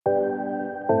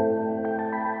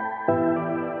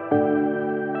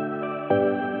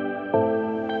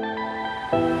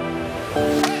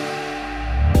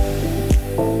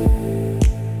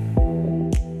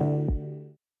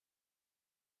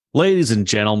Ladies and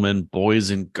gentlemen, boys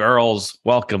and girls,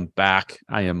 welcome back.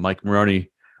 I am Mike Maroney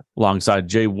alongside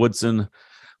Jay Woodson,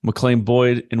 McLean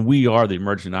Boyd, and we are the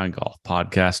Emerging Nine Golf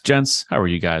Podcast. Gents, how are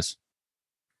you guys?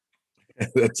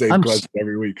 That same question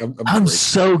every week. I'm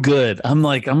so good. I'm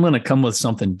going to come with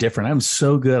something different. I'm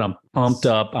so good. I'm pumped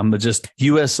up. I'm just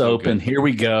US Open. Good. Here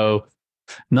we go.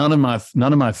 None of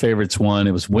my favorites won.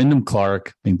 It was Wyndham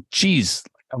Clark. I mean, geez,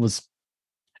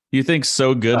 You think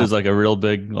so good is like a real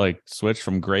big like switch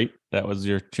from great? That was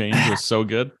your change. Was so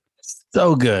good.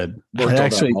 So good.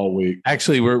 All week.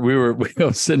 Actually, we were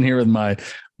sitting here with my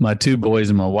two boys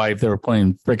and my wife. They were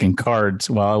playing freaking cards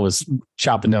while I was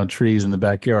chopping down trees in the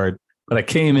backyard. But I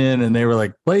came in and they were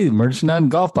like, "Play Emerging Nine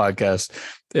Golf Podcast,"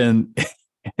 and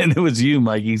it was you,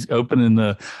 Mike. He's opening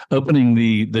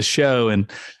the show,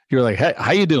 and you're like, "Hey,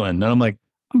 how you doing?" And I'm like,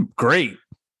 "I'm great."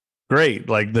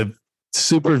 Like the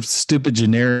super stupid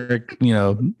generic,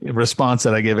 response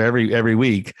that I give every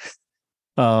week.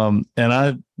 And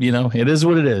it is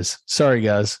what it is. Sorry,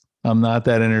 guys. I'm not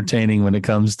that entertaining when it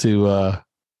comes to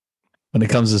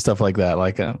stuff like that.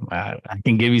 Like I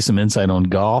can give you some insight on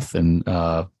golf and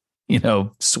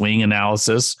swing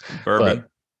analysis,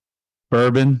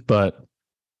 bourbon, but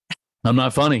I'm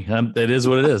not funny. It is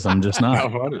what it is. I'm just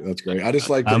not. That's great. I just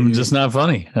like. I'm just not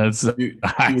funny. You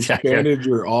expanded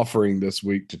your offering this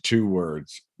week to 2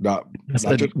 words. Not just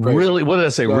really. What did I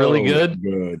say? So really good.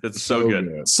 It's so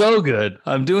good. So good.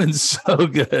 I'm doing so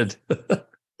good.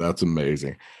 That's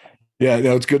amazing. Yeah,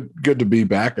 it's good to be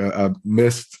back. I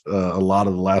missed a lot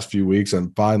of the last few weeks,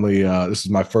 and finally, this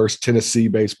is my first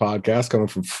Tennessee-based podcast coming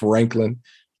from Franklin,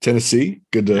 Tennessee.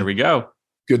 There we go.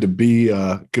 Good to be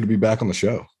back on the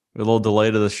show. A little delay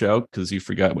to the show because you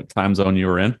forgot what time zone you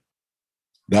were in.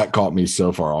 That caught me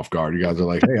so far off guard. You guys are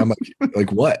like, "Hey," I'm like,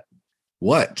 what?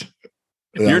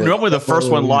 You're normally the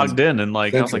first one logged in, and I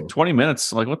was like 20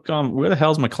 minutes. Like, where the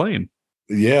hell's McLean?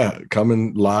 Yeah,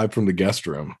 coming live from the guest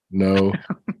room. No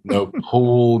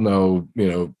pool, no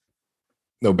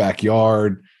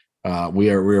backyard. We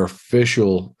are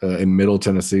official in Middle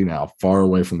Tennessee now, far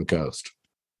away from the coast.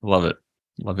 Love it.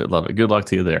 Good luck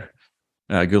to you there.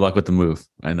 Good luck with the move.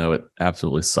 I know it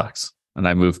absolutely sucks. And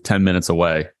I moved 10 minutes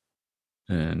away,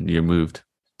 and you moved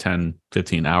 10,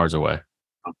 15 hours away.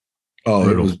 Oh,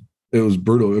 brutal. It was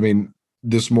brutal. I mean,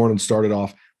 this morning started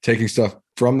off taking stuff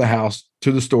from the house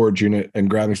to the storage unit and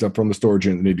grabbing stuff from the storage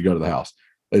unit that need to go to the house.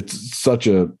 It's such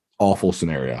a awful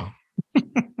scenario.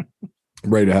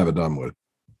 Ready to have it done with.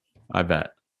 I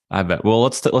bet. Well,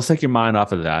 let's take your mind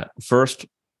off of that. First,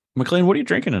 McLean, what are you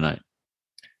drinking tonight?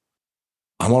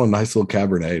 I'm on a nice little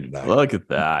Cabernet tonight. Look at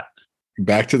that.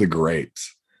 Back to the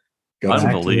grapes.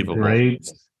 Unbelievable.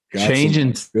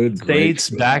 Changing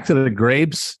states, back to the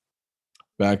grapes.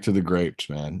 Back to the grapes,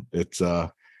 man. It's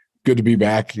good to be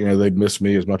back. They've missed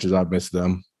me as much as I've missed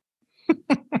them.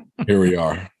 Here we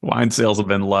are. Wine sales have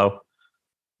been low.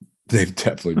 They've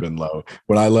definitely been low.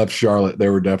 When I left Charlotte,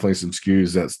 there were definitely some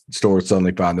SKUs that stores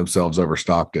suddenly found themselves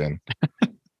overstocked in.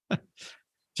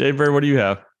 Jay Bird, what do you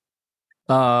have?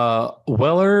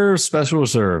 Weller Special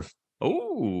Reserve.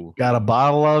 Oh, got a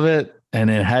bottle of it, and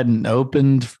it hadn't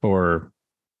opened for,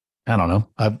 I don't know.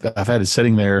 I've had it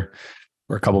sitting there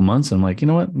for a couple months. I'm like, you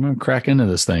know what? I'm gonna crack into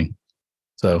this thing.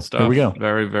 So here we go.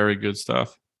 Very, very good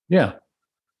stuff. Yeah.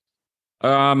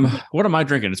 What am I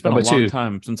drinking? It's been a long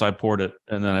time since I poured it,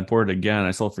 and then I poured it again.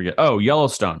 I still forget. Oh,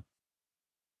 Yellowstone.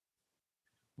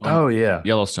 Oh yeah,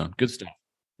 Yellowstone. Good stuff.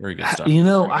 Very good stuff.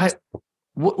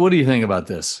 What do you think about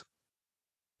this?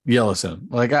 Yellowstone.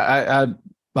 Like I've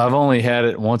only had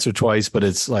it once or twice, but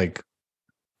it's like,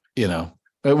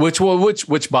 which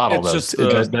bottle it's though?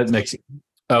 Just that makes it.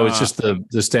 Oh, it's just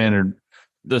the standard.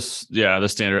 The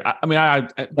standard. I mean, I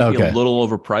a little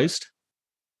overpriced.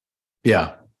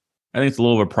 Yeah, I think it's a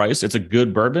little overpriced. It's a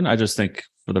good bourbon. I just think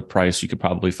for the price, you could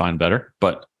probably find better,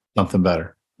 but something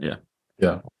better. Yeah.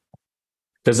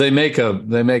 Because they make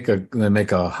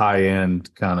a high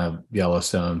end kind of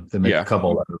Yellowstone. They make a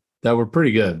couple that were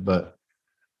pretty good, but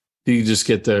you just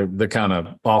get the kind of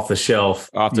off the shelf.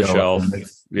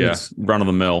 It's run of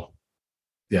the mill.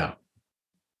 Yeah.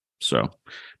 So,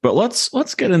 but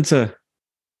let's get into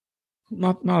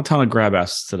not a ton of grab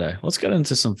ass today. Let's get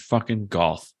into some fucking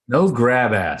golf. No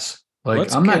grab ass.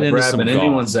 I'm not grabbing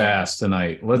anyone's ass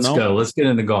tonight. Let's go. Let's get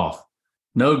into golf.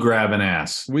 No grabbing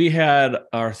ass. We had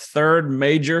our third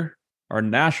major, our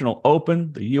national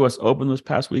open, the U.S. Open this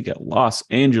past week at Los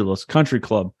Angeles Country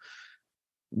Club.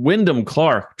 Wyndham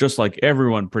Clark, just like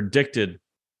everyone predicted,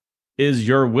 is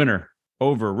your winner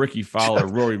over Rickie Fowler,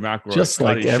 Rory McIlroy. Just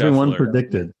like everyone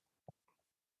predicted.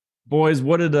 Boys,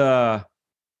 what did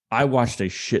I watched a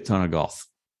shit ton of golf.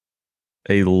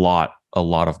 A lot a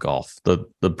lot of golf. The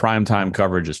primetime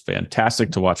coverage is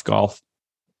fantastic to watch golf.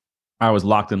 I was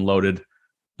locked and loaded.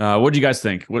 What do you guys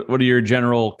think? What are your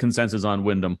general consensus on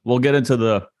Wyndham? We'll get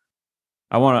into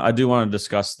I do want to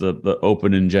discuss the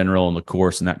Open in general and the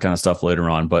course and that kind of stuff later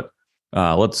on, but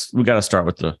we got to start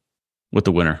with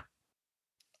the winner.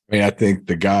 I mean, I think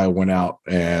the guy went out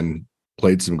and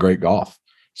played some great golf,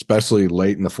 especially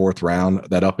late in the fourth round.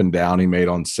 That up and down he made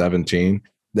on 17.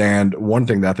 And one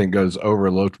thing that I think goes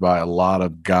overlooked by a lot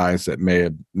of guys that may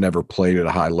have never played at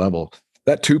a high level,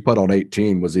 that 2-putt on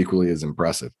 18 was equally as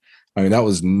impressive. I mean, that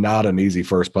was not an easy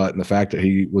first putt. And the fact that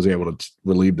he was able to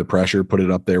relieve the pressure, put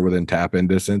it up there within tap-in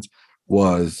distance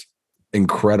was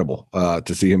incredible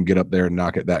to see him get up there and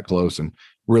knock it that close and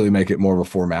really make it more of a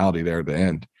formality there at the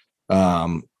end.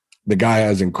 The guy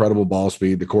has incredible ball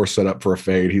speed. The course set up for a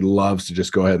fade. He loves to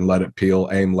just go ahead and let it peel,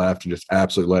 aim left, and just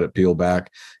absolutely let it peel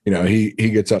back. You know, he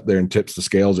gets up there and tips the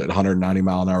scales at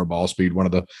 190-mile-an-hour ball speed, one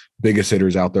of the biggest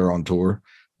hitters out there on tour.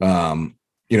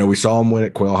 You know, we saw him win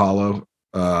at Quail Hollow,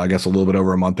 I guess a little bit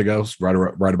over a month ago,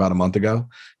 right about a month ago,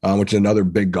 which is another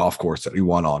big golf course that he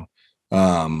won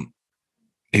on.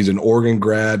 He's an Oregon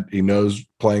grad. He knows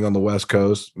playing on the West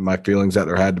Coast. My feelings that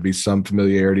there had to be some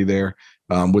familiarity there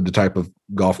with the type of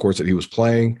golf course that he was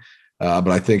playing. But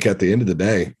I think at the end of the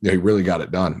day, he really got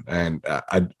it done. And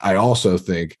I also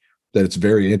think that it's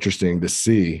very interesting to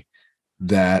see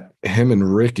that him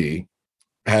and Rickie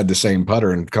had the same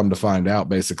putter, and come to find out,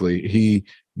 basically, he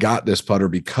got this putter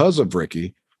because of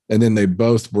Rickie. And then they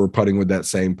both were putting with that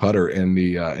same putter in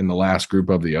the last group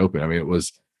of the Open. I mean, it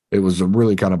was a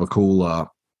really kind of a cool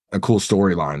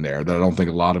storyline there that I don't think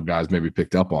a lot of guys maybe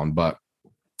picked up on. But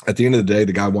at the end of the day,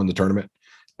 the guy won the tournament.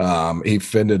 He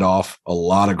fended off a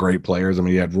lot of great players. I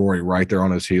mean, he had Rory right there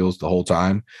on his heels the whole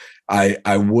time.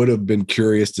 I would have been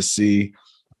curious to see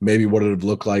maybe what it would have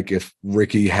looked like if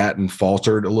Rickie hadn't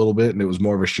faltered a little bit and it was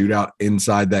more of a shootout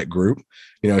inside that group.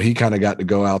 You know, he kind of got to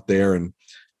go out there and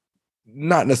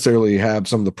not necessarily have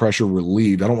some of the pressure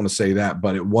relieved. I don't want to say that,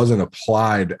 but it wasn't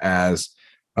applied as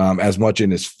much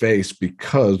in his face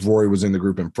because Rory was in the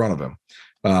group in front of him.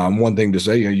 One thing to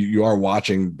say, you know, you are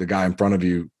watching the guy in front of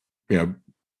you, you know,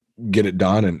 get it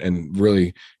done and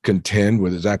really contend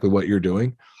with exactly what you're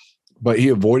doing. But he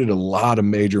avoided a lot of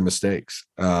major mistakes.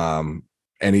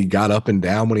 And he got up and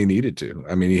down when he needed to.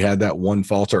 I mean, he had that one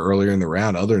falter earlier in the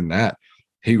round. Other than that,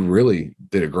 he really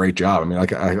did a great job. I mean,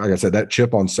 like I said, that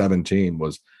chip on 17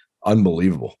 was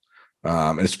unbelievable,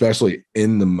 and especially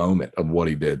in the moment of what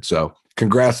he did. So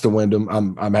congrats to Wyndham.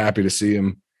 I'm happy to see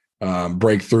him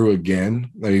break through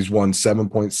again. He's won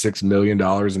 $7.6 million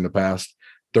in the past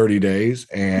 30 days.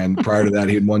 And prior to that,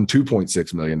 he had won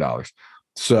 $2.6 million.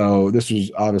 So this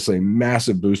was obviously a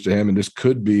massive boost to him. And this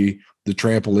could be the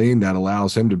trampoline that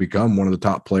allows him to become one of the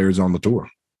top players on the tour.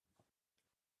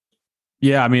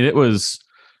 Yeah. I mean, it was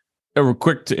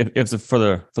quick for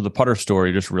the putter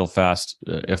story, just real fast.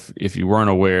 If you weren't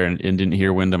aware and didn't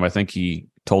hear Wyndham, I think he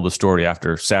told the story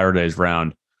after Saturday's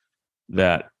round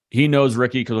that he knows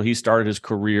Rickie because he started his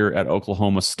career at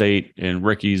Oklahoma State, and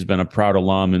Rickie's been a proud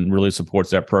alum and really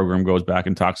supports that program, goes back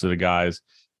and talks to the guys,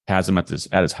 has him at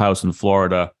his house in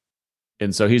Florida.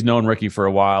 And so he's known Rickie for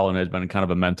a while and has been kind of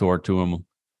a mentor to him.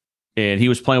 And he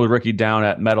was playing with Rickie down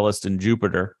at Medalist in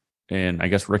Jupiter. And I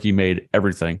guess Rickie made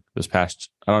everything this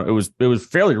past, it was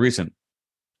fairly recent.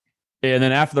 And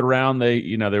then after the round,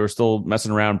 they were still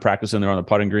messing around, practicing there on the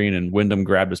putting green, and Wyndham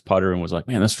grabbed his putter and was like,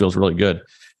 man, this feels really good.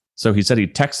 So he said he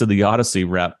texted the Odyssey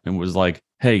rep and was like,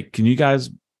 hey, can you guys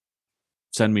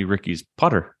send me Rickie's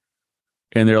putter?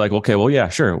 And they're like, okay, well, yeah,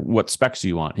 sure. What specs do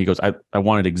you want? He goes, I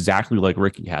want it exactly like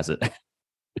Rickie has it.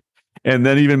 And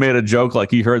then even made a joke like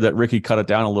he heard that Rickie cut it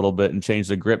down a little bit and changed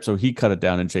the grip. So he cut it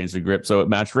down and changed the grip so it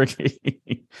matched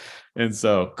Rickie. And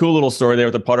so cool little story there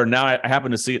with the putter. Now I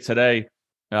happen to see it today.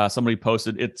 Somebody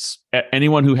posted it's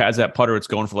anyone who has that putter, it's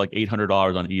going for like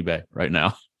 $800 on eBay right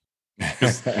now.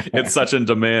 It's such in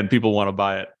demand. People want to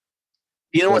buy it.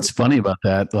 You know what's funny about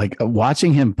that? Like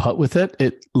watching him putt with it,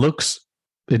 it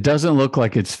doesn't look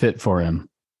like it's fit for him.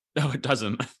 No, it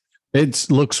doesn't. It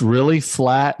looks really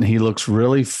flat and he looks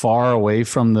really far away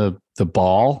from the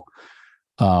ball.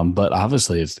 But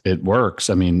obviously it works.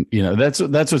 I mean, you know, that's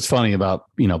what's funny about,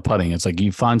 you know, putting. It's like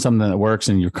you find something that works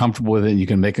and you're comfortable with it and you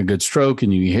can make a good stroke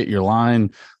and you hit your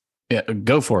line. Yeah,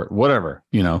 go for it. Whatever,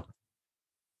 you know,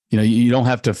 you don't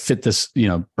have to fit this, you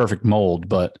know, perfect mold,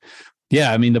 but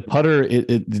yeah, I mean, the putter,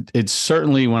 it's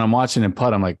certainly when I'm watching him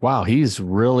putt, I'm like, wow, he's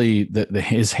really,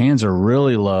 his hands are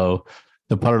really low.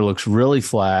 The putter looks really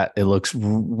flat. It looks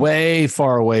way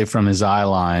far away from his eye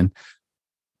line,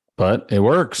 but it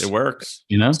works. It works.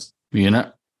 You know,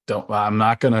 I'm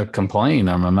not going to complain.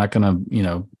 I'm not going to, you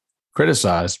know,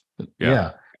 criticize.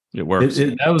 Yeah. It works.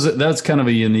 That's kind of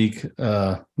a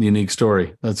unique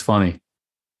story. That's funny.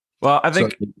 Well, I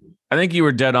think you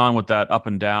were dead on with that up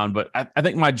and down, but I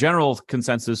think my general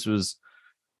consensus was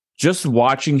just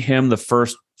watching him the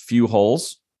first few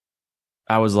holes.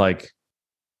 I was like,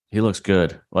 he looks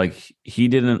good. Like, he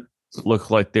didn't look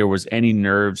like there was any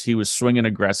nerves. He was swinging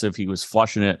aggressive. He was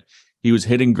flushing it. He was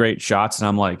hitting great shots. And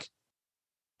I'm like,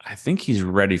 I think he's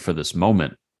ready for this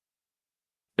moment.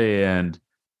 And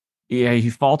yeah, he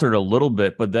faltered a little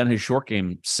bit, but then his short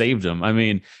game saved him. I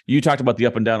mean, you talked about the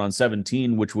up and down on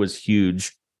 17, which was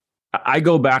huge. I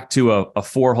go back to a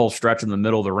 4-hole stretch in the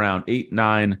middle of the round, 8,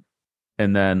 9,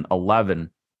 and then 11.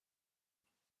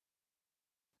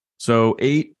 So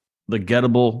 8, the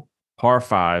gettable par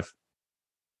 5.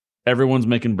 Everyone's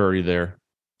making birdie there,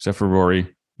 except for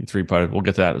Rory. He 3-putted. We'll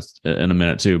get to that in a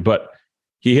minute too. But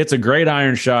he hits a great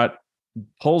iron shot,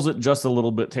 pulls it just a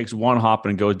little bit, takes one hop,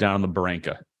 and goes down in the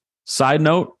Barranca. Side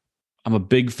note, I'm a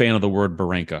big fan of the word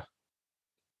Barranca.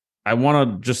 I want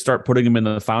to just start putting them in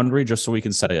the foundry just so we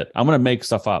can say it. I'm going to make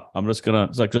stuff up. I'm just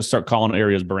going to just start calling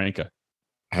areas Barranca.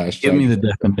 Give me the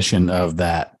definition of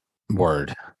that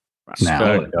word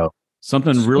now.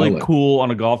 Something really cool on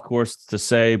a golf course to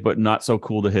say, but not so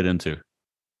cool to hit into.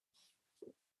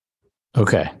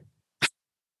 Okay.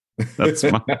 That's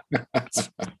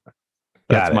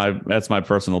my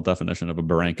personal definition of a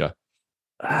Barranca.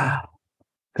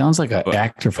 Sounds like an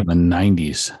actor from the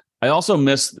 90s. I also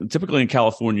miss, typically in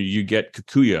California, you get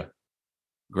kikuya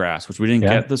grass, which we didn't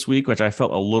get this week, which I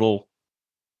felt a little.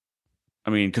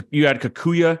 I mean, you had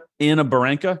kikuya in a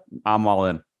Barranca. I'm all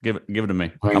in. Give it to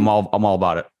me. I'm all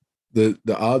about it. The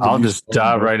odds. I'll just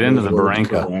dive right into the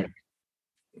Barranca.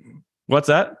 What's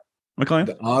that, McLean?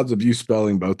 The odds of you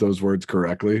spelling both those words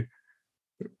correctly.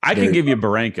 I can give you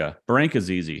Barranca. Barranca's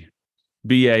easy.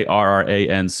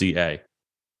 Barranca.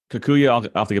 Kikuya, I'll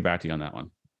have to get back to you on that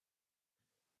one.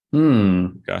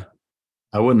 Okay.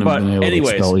 I wouldn't have been able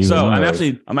to spell either.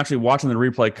 So I'm actually watching the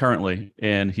replay currently,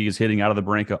 and he's hitting out of the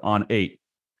Barranca on 8.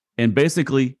 And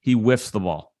basically, he whiffs the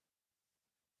ball.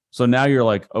 So now you're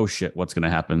like, oh shit, what's going to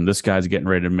happen? This guy's getting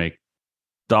ready to make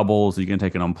doubles. He's going to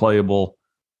take an unplayable.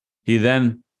 He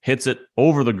then hits it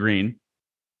over the green.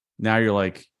 Now you're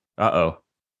like, uh-oh,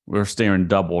 we're staring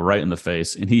double right in the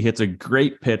face. And he hits a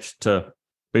great pitch to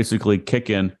basically kick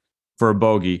in for a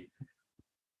bogey.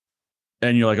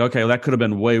 And you're like, okay, that could have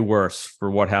been way worse for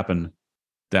what happened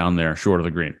down there short of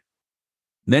the green.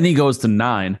 Then he goes to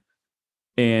 9,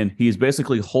 and he's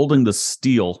basically holding the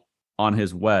steel on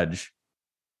his wedge,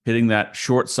 hitting that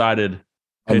short-sided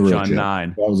pitch on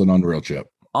 9. That was an unreal chip.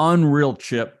 Unreal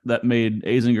chip that made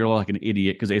Azinger look like an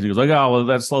idiot because Azinger's like, oh, well,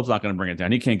 that slope's not going to bring it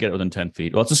down. He can't get it within 10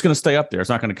 feet. Well, it's just going to stay up there. It's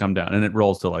not going to come down. And it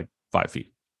rolls to like 5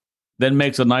 feet. Then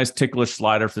makes a nice ticklish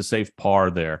slider for the safe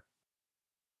par there.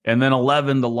 And then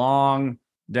 11, the long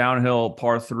downhill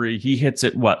par 3, he hits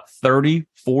it, 30,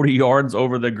 40 yards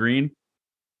over the green?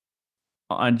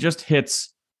 And just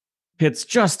hits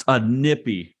just a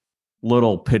nippy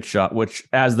little pitch shot, which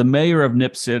as the mayor of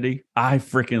Nip City, I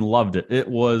freaking loved it. It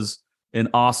was an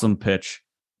awesome pitch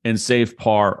and safe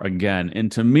par again.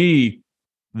 And to me,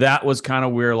 that was kind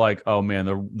of where like, oh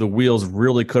man, the wheels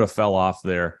really could have fell off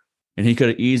there. And he could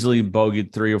have easily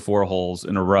bogeyed 3 or 4 holes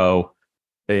in a row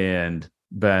and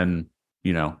been,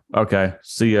 okay,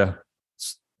 see ya.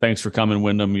 Thanks for coming,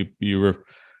 Wyndham. You were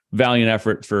valiant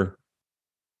effort for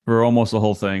almost the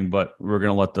whole thing, but we're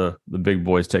going to let the big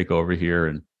boys take over here.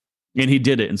 And he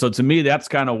did it. And so to me, that's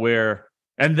kind of where,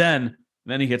 and then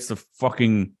he hits the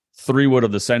fucking 3-wood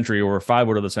of the century or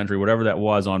 5-wood of the century, whatever that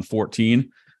was on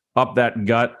 14, up that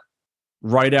gut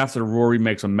right after Rory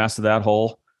makes a mess of that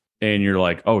hole. And you're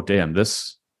like, oh, damn,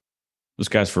 this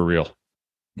guy's for real.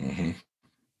 Mm-hmm.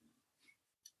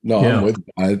 No, yeah. I'm with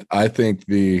you. I think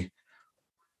the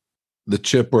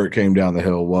chip where it came down the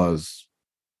hill was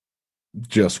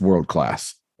just world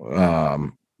class.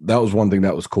 That was one thing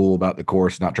that was cool about the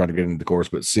course, not trying to get into the course,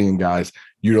 but seeing guys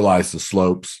utilize the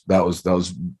slopes. That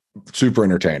was super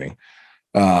entertaining.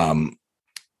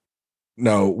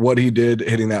 No, what he did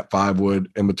hitting that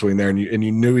 5-wood in between there, and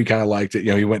you knew he kind of liked it.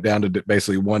 He went down to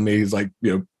basically one knee. He's like,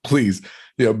 please,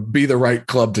 be the right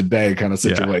club today kind of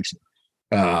situation.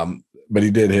 Yeah. But he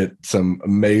did hit some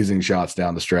amazing shots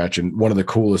down the stretch. And one of the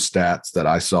coolest stats that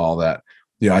I saw that,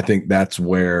 I think that's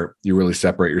where you really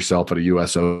separate yourself at a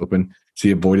U.S. Open. So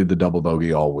he avoided the double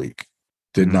bogey all week,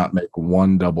 did not make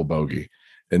one double bogey.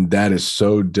 And that is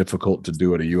so difficult to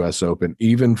do at a U.S. Open,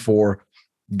 even for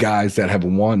guys that have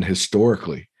won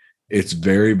historically. It's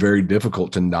very, very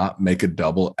difficult to not make a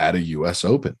double at a U.S.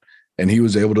 Open. And he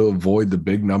was able to avoid the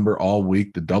big number all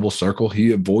week, the double circle.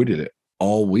 He avoided it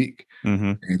all week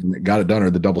Mm-hmm. and got it done, or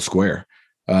the double square.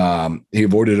 He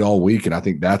avoided it all week, and I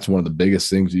think that's one of the biggest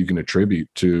things you can attribute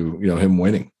to him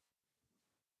winning.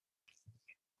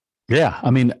 Yeah,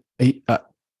 I mean,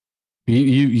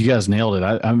 you guys nailed it.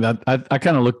 I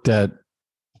kind of looked at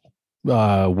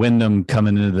Wyndham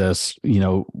coming into this.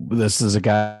 This is a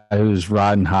guy who's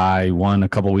riding high. Won a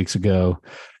couple weeks ago,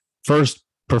 first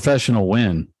professional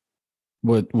win.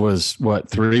 What was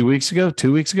 3 weeks ago?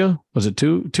 2 weeks ago? Was it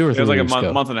two or 3? It was like weeks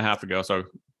a month and a half ago. So.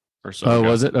 Oh,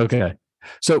 was it? Okay.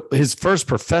 So his first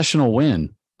professional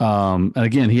win. And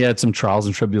again, he had some trials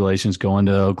and tribulations going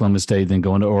to Oklahoma State, then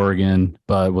going to Oregon,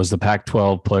 but was the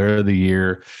Pac-12 Player of the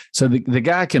Year. So the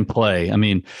guy can play. I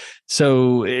mean,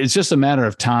 so it's just a matter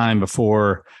of time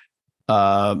before,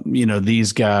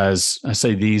 these guys. I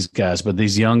say these guys, but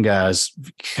these young guys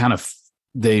kind of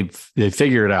they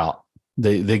figure it out.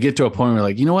 They get to a point where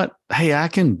like, you know what? Hey, I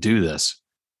can do this,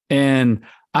 and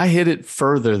I hit it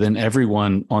further than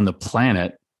everyone on the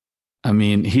planet. I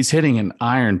mean, he's hitting an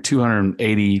iron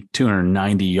 280,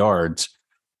 290 yards.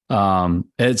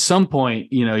 At some point,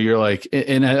 you're like,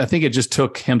 and I think it just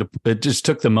took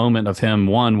the moment of him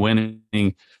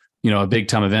winning, a big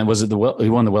time event. Was it he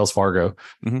won the Wells Fargo?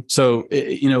 Mm-hmm. So,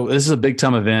 this is a big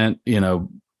time event,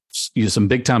 some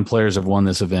big time players have won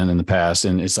this event in the past,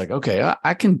 and it's like, okay,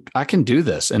 I can do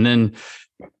this. And then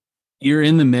you're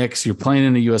in the mix, you're playing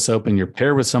in the US Open, you're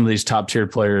paired with some of these top tier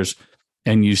players,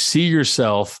 and you see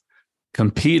yourself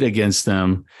compete against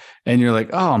them, and you're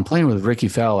like, oh, I'm playing with Rickie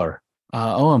Fowler.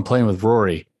 I'm playing with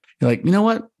Rory. You're like, you know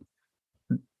what?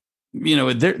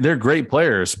 They're great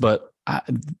players, but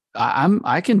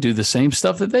I can do the same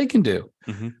stuff that they can do.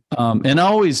 Mm-hmm. And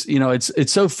always,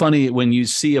 it's so funny when you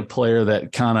see a player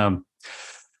that kind of,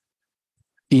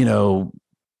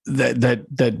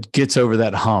 that gets over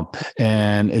that hump,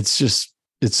 and it's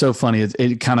so funny.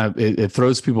 It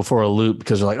throws people for a loop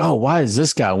because they're like, oh, why is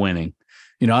this guy winning?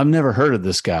 I've never heard of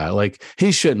this guy. Like,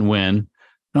 he shouldn't win. And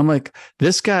I'm like,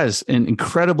 this guy's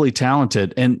incredibly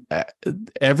talented, and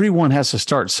everyone has to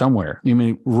start somewhere. I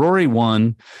mean, Rory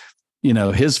won,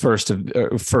 his first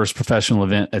professional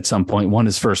event at some point, won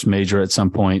his first major at some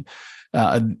point.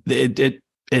 You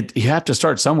have to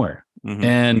start somewhere. Mm-hmm.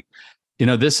 And,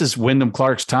 this is Wyndham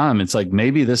Clark's time. It's like,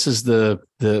 maybe this is the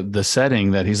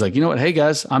setting that he's like, you know what? Hey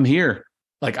guys, I'm here.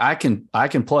 Like, I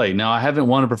can play. Now, I haven't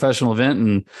won a professional event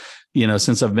and,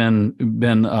 since I've been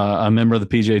a member of the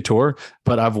PGA Tour,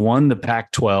 but I've won the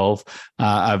Pac-12.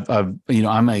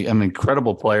 I'm an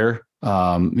incredible player. The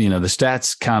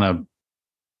stats kind of,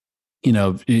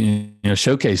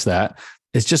 showcase that.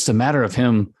 It's just a matter of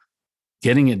him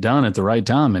getting it done at the right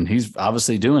time, and he's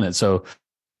obviously doing it. So,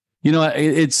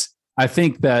 I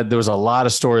think that there was a lot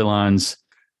of storylines.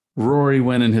 Rory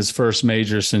winning his first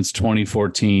major since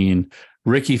 2014,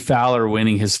 Rickie Fowler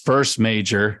winning his first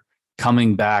major,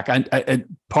 coming back. I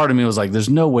part of me was like, there's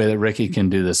no way that Rickie can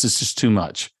do this. It's just too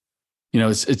much.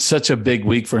 It's such a big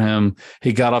week for him.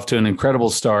 He got off to an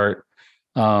incredible start.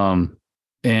 And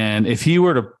if he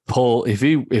were to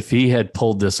if he had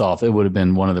pulled this off, it would have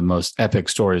been one of the most epic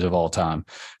stories of all time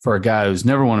for a guy who's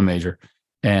never won a major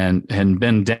and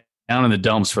been down in the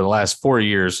dumps for the last 4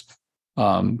 years.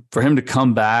 For him to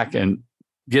come back and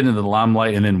get into the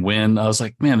limelight and then win, I was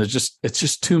like, man, it's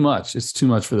just too much. It's too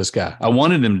much for this guy. I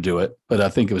wanted him to do it, but I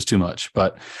think it was too much.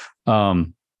 But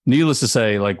needless to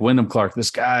say, like, Wyndham Clark,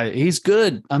 this guy, he's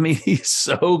good. I mean, he's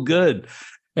so good.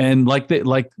 And like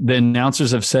the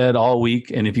announcers have said all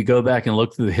week, and if you go back and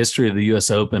look through the history of the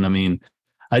US Open, I mean,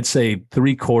 I'd say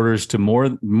 3/4 to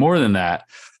more than that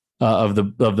of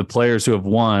the players who have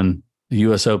won the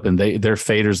US Open, they're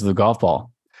faders of the golf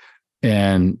ball.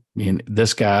 And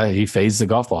this guy, he fades the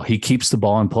golf ball. He keeps the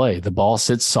ball in play. The ball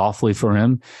sits softly for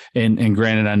him. And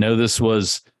granted, I know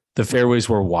the fairways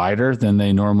were wider than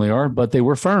they normally are, but they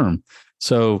were firm.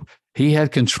 So he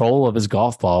had control of his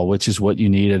golf ball, which is what you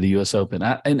need at the US Open.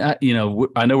 I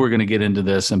know we're going to get into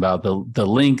this about the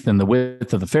length and the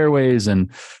width of the fairways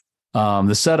and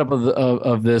the setup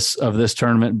of this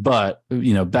tournament. But,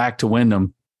 back to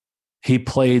Wyndham, he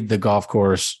played the golf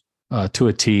course to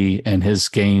a tee, and his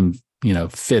game,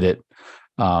 fit it,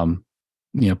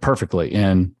 perfectly.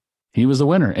 And he was the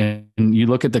winner. And you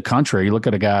look at the country, you look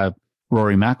at a guy,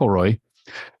 Rory McIlroy,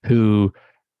 who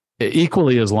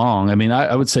equally as long. I mean,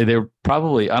 I would say they're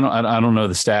probably, I don't know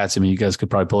the stats. I mean, you guys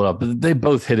could probably pull it up, but they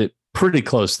both hit it pretty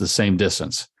close to the same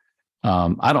distance.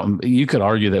 You could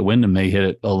argue that Wyndham may hit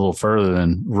it a little further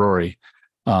than Rory.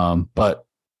 But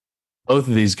both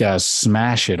of these guys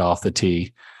smash it off the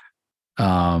tee.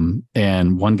 And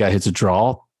one guy hits a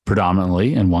draw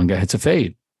predominantly, and one guy hits a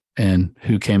fade. And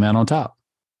who came out on top?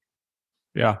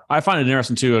 Yeah, I find it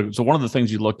interesting too. So one of the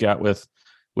things you look at with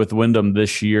with Wyndham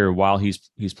this year while he's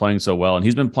playing so well. And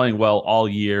he's been playing well all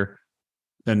year,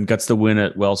 and gets the win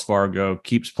at Wells Fargo,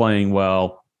 keeps playing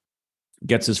well,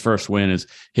 gets his first win. Is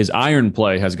his iron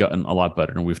play has gotten a lot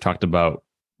better. And we've talked about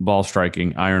ball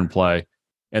striking, iron play,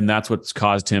 and that's what's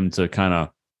caused him to kind of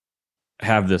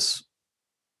have this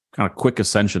kind of quick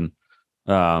ascension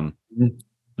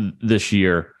this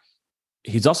year.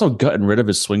 He's also gotten rid of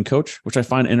his swing coach, which I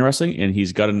find interesting, and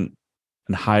he's gotten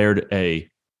and hired a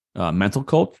mental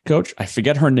coach. I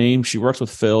forget her name. She works with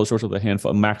Phil. She works with a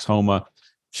handful of Max Homa.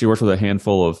 She works with a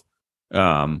handful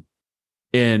of,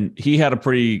 and he had a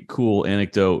pretty cool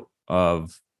anecdote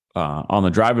of on the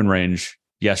driving range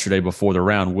yesterday before the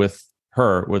round with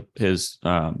his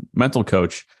mental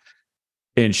coach.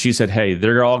 And she said, "Hey,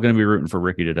 they're all going to be rooting for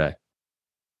Rickie today."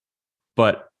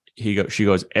 But she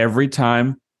goes, every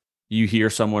time you hear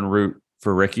someone root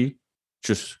for Rickie,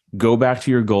 just go back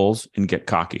to your goals and get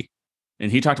cocky.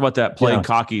 And he talked about that, play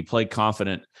cocky, play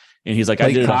confident. And he's like,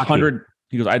 I did it 100.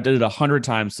 He goes, I did it 100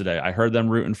 times today. I heard them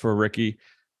rooting for Rickie.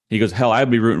 He goes, hell,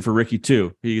 I'd be rooting for Rickie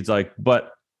too. He's like,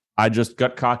 but I just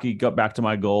got cocky, got back to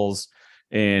my goals.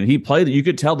 And he played it. You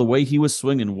could tell the way he was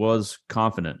swinging was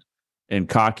confident and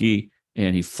cocky,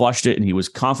 and he flushed it, and he was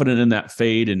confident in that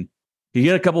fade. And he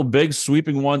had a couple big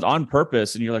sweeping ones on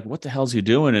purpose. And you're like, what the hell is he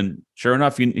doing? And sure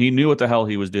enough, he knew what the hell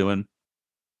he was doing.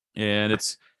 And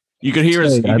you could hear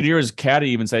his caddy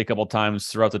even say a couple times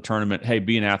throughout the tournament, "Hey,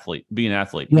 be an athlete, be an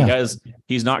athlete." Yeah.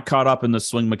 He's not caught up in the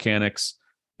swing mechanics,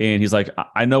 and he's like,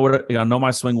 I know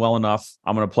my swing well enough.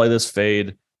 I'm going to play this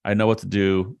fade. I know what to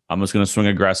do. I'm just going to swing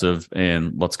aggressive,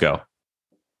 and let's go.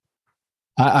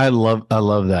 I love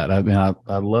that. I mean,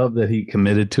 I love that he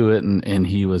committed to it, and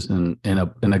he was in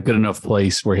a good enough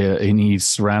place where he's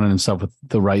surrounding himself with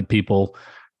the right people,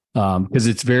 because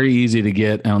it's very easy to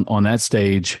get on that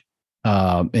stage.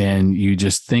 And you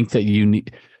just think that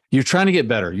you're trying to get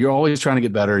better. You're always trying to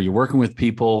get better. You're working with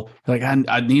people like,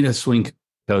 I need a swing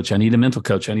coach. I need a mental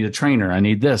coach. I need a trainer. I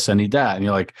need this. I need that. And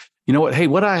you're like, you know what? Hey,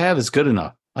 what I have is good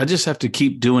enough. I just have to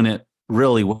keep doing it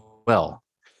really well.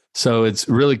 So it's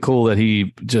really cool that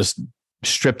he just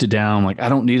stripped it down. Like, I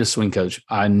don't need a swing coach.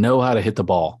 I know how to hit the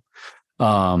ball.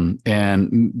 And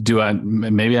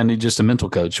maybe I need just a mental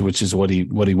coach, which is what he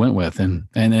went with. And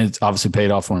it's obviously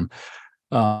paid off for him.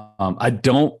 I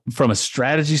don't, from a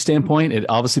strategy standpoint, it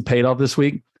obviously paid off this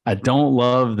week. I don't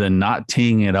love the not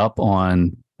teeing it up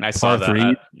on par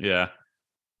three. Yeah.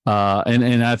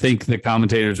 And I think the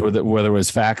commentators, whether it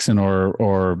was Faxon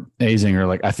or Azinger,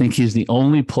 like, I think he's the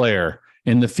only player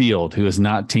in the field who is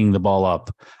not teeing the ball up,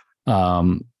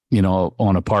 on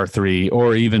a par three,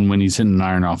 or even when he's hitting an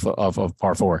iron off of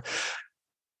par four.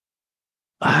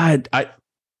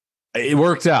 It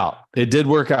worked out. It did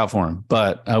work out for him,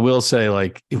 but I will say,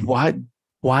 like, why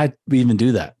even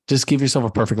do that? Just give yourself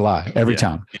a perfect lie every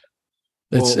time.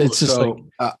 It's just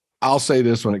I'll say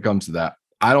this when it comes to that.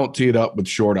 I don't tee it up with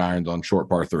short irons on short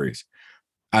par threes.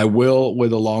 I will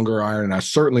with a longer iron, and I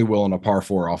certainly will on a par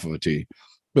four off of a tee.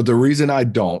 But the reason I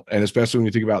don't, and especially when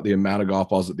you think about the amount of golf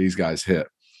balls that these guys hit,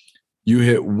 you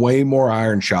hit way more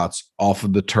iron shots off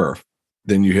of the turf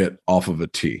than you hit off of a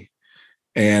tee.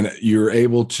 And you're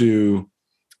able to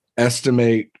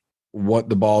estimate what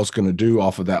the ball is going to do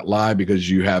off of that lie because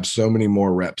you have so many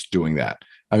more reps doing that.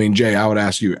 I mean, Jay, I would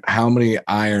ask you, how many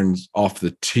irons off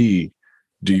the tee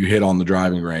do you hit on the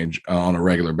driving range on a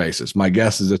regular basis? My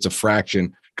guess is it's a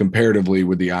fraction comparatively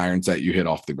with the irons that you hit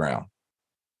off the ground.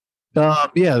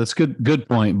 Yeah, that's good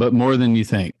point, but more than you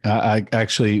think. I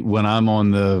actually, when I'm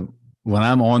on the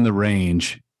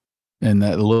range, and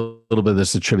that a little bit of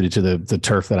this attributed to the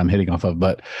turf that I'm hitting off of,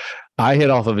 but I hit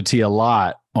off of a tee a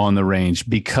lot on the range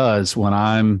because when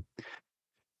I'm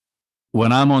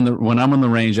on the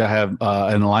range, I have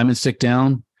an alignment stick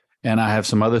down, and I have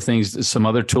some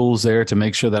other tools there to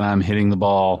make sure that I'm hitting the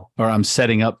ball, or I'm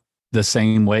setting up the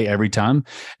same way every time.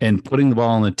 And putting the ball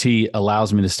on the tee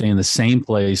allows me to stay in the same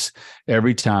place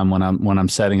every time when I'm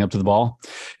setting up to the ball.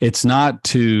 It's not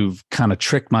to kind of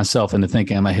trick myself into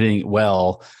thinking, am I hitting it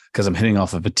well because I'm hitting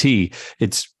off of a tee?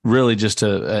 It's really just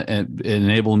to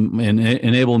enable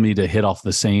me to hit off in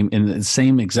the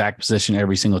same exact position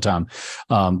every single time.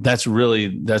 That's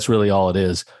really all it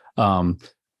is.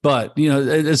 But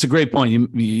it's a great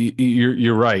point.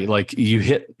 You're right. Like, you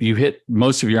hit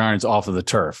most of your irons off of the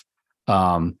turf.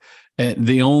 And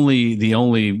the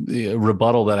only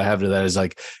rebuttal that I have to that is,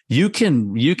 like, you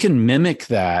can mimic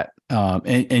that,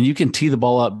 and you can tee the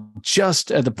ball up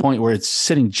just at the point where it's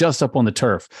sitting just up on the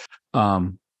turf,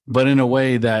 but in a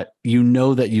way that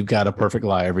that you've got a perfect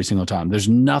lie every single time. There's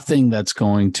nothing that's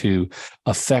going to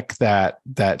affect that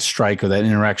strike or that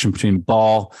interaction between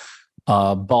ball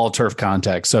turf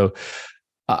contact. So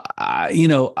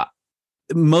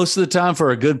most of the time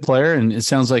for a good player, and it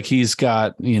sounds like he's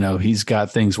got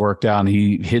things worked out, and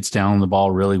he hits down the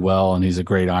ball really well, and he's a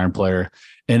great iron player.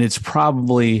 And it's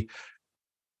probably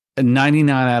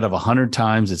 99 out of 100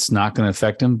 times it's not going to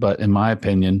affect him. But in my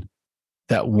opinion,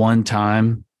 that one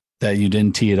time that you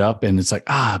didn't tee it up, and it's like,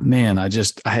 man,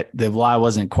 the lie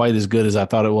wasn't quite as good as I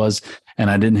thought it was,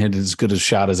 and I didn't hit as good a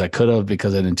shot as I could have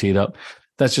because I didn't tee it up.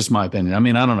 That's just my opinion. I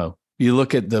mean, I don't know. You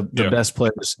look at the best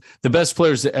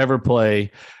players to ever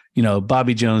play,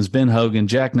 Bobby Jones, Ben Hogan,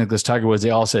 Jack Nicklaus, Tiger Woods, they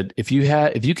all said, if you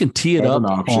can tee it up,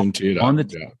 tee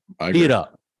it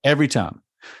up every time.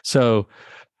 So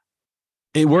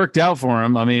it worked out for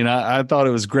him. I mean, I thought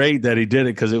it was great that he did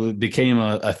it because it became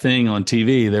a thing on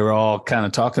TV. They were all kind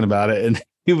of talking about it, and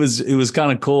it was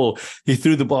kind of cool. He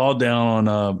threw the ball down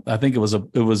on I think it was a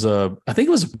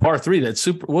par 3. That's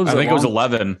super. What was I think it was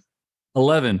 11.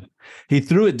 11. He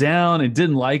threw it down and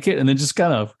didn't like it, and then just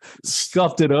kind of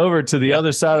scuffed it over to the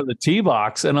other side of the tee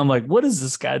box. And I'm like, what is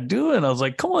this guy doing? I was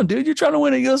like, come on, dude, you're trying to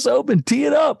win a US Open. Tee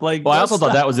it up. Like, well, I also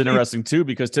thought that was interesting too,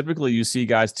 because typically you see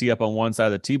guys tee up on one side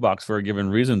of the tee box for a given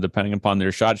reason, depending upon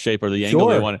their shot shape or the angle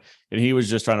they want. And he was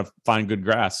just trying to find good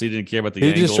grass. He didn't care about the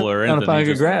angle or anything. Trying to find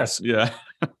good grass. Yeah.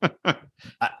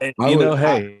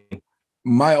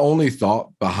 My only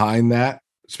thought behind that,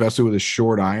 especially with a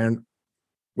short iron,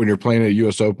 when you're playing a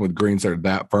U.S. Open with greens that are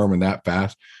that firm and that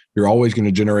fast, you're always going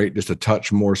to generate just a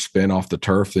touch more spin off the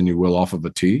turf than you will off of a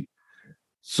tee.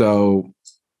 So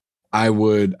I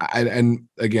wonder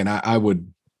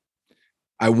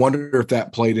if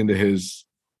that played into his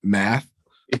math.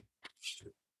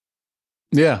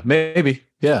 Yeah, maybe.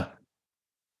 Yeah.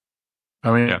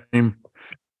 I mean,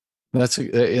 that's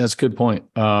a good point.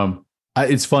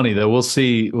 It's funny though. We'll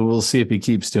see if he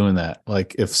keeps doing that.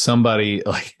 Like if somebody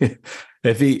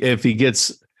if he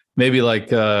gets maybe like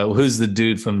who's the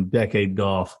dude from Decade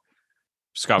Golf?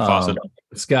 Scott Fawcett.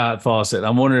 Scott Fawcett.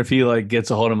 I'm wondering if he gets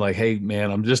a hold of him like, hey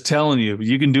man, I'm just telling you,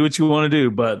 you can do what you want to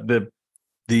do, but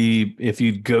if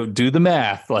you go do the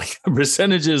math, like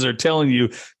percentages are telling you,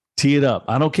 tee it up.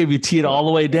 I don't care if you tee it all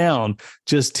the way down,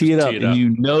 just tee it up, and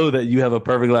you know that you have a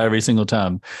perfect lie every single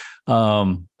time.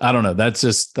 I don't know. That's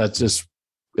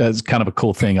kind of a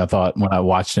cool thing. I thought when I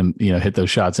watched him, hit those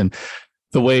shots, and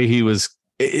the way he was,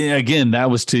 again, that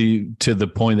was to the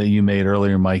point that you made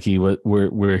earlier, Mikey,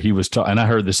 where he was talking, and I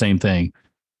heard the same thing,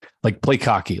 like play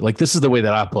cocky. Like this is the way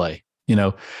that I play,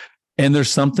 and there's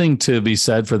something to be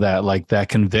said for that, like that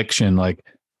conviction. Like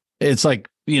it's like,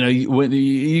 when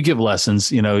you give lessons,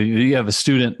 you have a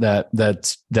student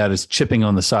that is chipping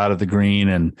on the side of the green,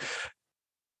 and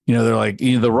they're like,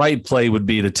 the right play would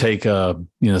be to take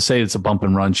say it's a bump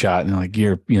and run shot, and like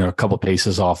you're a couple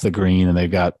paces off the green, and they've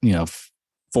got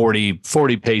 40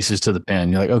 paces to the pin.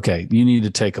 You're like, okay, you need to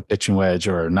take a pitching wedge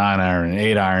or a 9-iron, an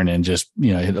 8-iron, and just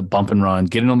hit a bump and run,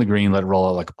 get it on the green, let it roll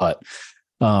out like a putt.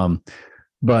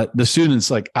 But the students,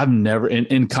 like, I've never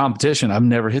in competition, I've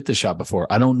never hit this shot before.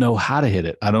 I don't know how to hit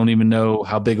it. I don't even know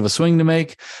how big of a swing to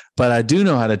make, but I do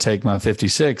know how to take my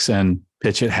 56 and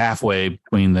pitch it halfway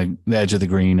between the edge of the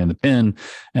green and the pin.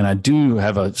 And I do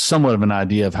have a somewhat of an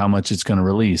idea of how much it's going to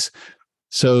release.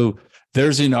 So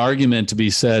there's an argument to be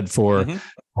said for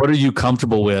what are you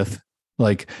comfortable with?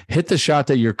 Like hit the shot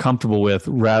that you're comfortable with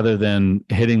rather than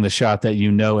hitting the shot that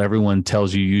everyone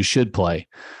tells you should play.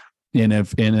 And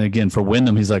again, for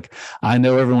Wyndham, he's like, I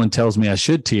know everyone tells me I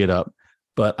should tee it up,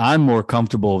 but I'm more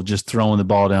comfortable just throwing the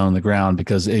ball down on the ground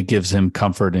because it gives him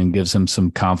comfort and gives him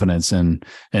some confidence and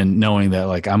knowing that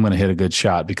like I'm going to hit a good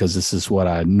shot because this is what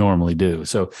I normally do.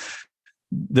 So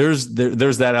there's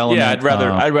that element. Yeah,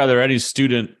 I'd rather any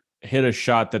student hit a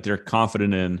shot that they're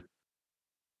confident in,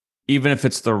 even if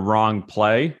it's the wrong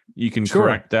play. You can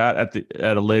correct that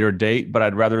at a later date, but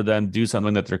I'd rather them do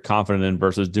something that they're confident in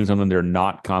versus do something they're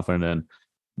not confident in.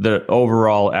 The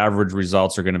overall average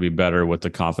results are going to be better with the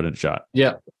confident shot.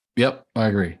 Yep, I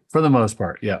agree for the most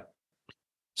part. Yeah.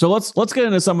 So let's get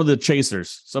into some of the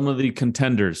chasers, some of the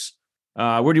contenders.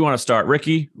 Where do you want to start,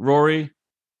 Rickie, Rory?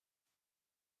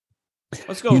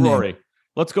 Let's go, Rory.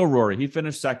 Let's go, Rory. He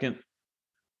finished second,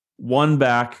 one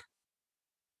back.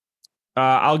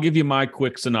 I'll give you my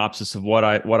quick synopsis of what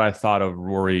I thought of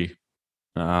Rory.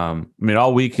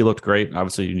 All week he looked great.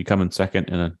 Obviously, you come in second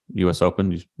in a U.S.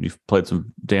 Open. You've played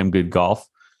some damn good golf.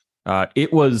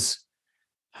 It was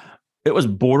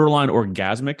borderline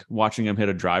orgasmic watching him hit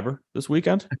a driver this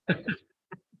weekend.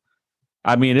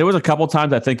 It was a couple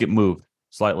times I think it moved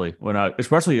slightly when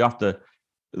especially off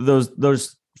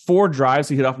those 4 drives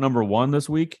he hit off number 1 this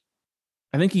week.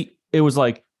 I think it was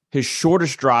like his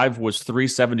shortest drive was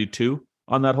 372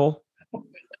 on that hole. What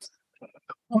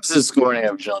was his scoring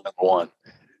average on number 1?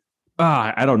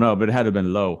 I don't know, but it had to have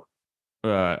been low.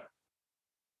 I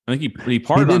think he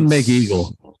parted. He didn't make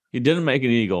eagle. He didn't make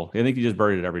an eagle. I think he just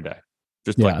birdied it every day.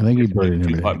 Just I think he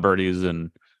birdied it. Putt birdies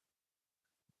and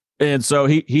so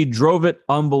he drove it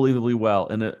unbelievably well,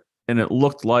 and it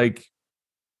looked like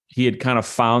he had kind of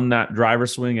found that driver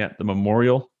swing at the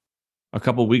Memorial a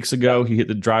couple of weeks ago. He hit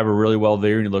the driver really well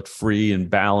there, and he looked free and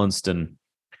balanced. And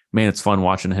man, it's fun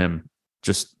watching him.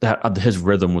 Just his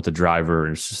rhythm with the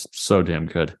driver is just so damn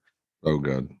good. So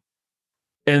good.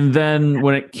 And then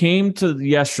when it came to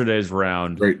yesterday's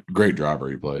round, great driver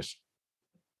he plays.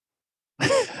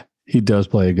 He does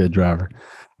play a good driver.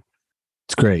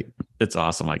 It's great. It's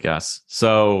awesome, I guess.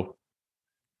 So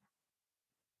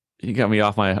you got me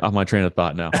off my train of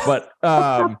thought now. But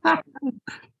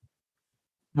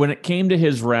when it came to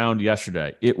his round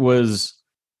yesterday, it was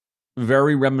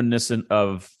very reminiscent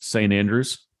of St.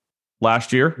 Andrews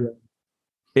last year. Yeah.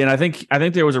 And I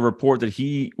think there was a report that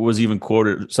he was even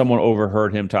quoted. Someone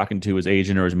overheard him talking to his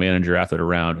agent or his manager after the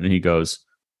round, and he goes,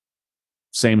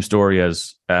 "Same story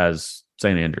as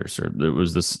St. Andrews, or it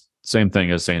was the same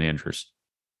thing as St. Andrews."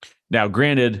 Now,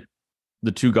 granted,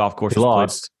 the two golf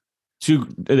courses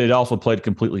they also played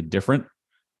completely different.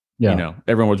 Yeah.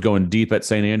 Everyone was going deep at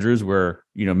St. Andrews, where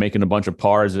making a bunch of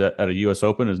pars at a U.S.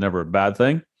 Open is never a bad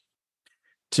thing.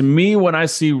 To me, when I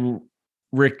see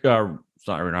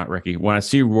not Rickie, when I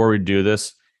see Rory do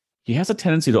this, he has a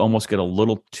tendency to almost get a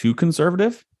little too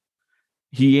conservative.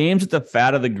 He aims at the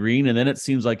fat of the green, and then it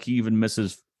seems like he even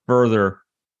misses further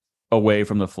away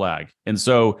from the flag. And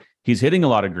so he's hitting a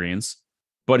lot of greens,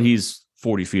 but he's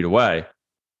 40 feet away.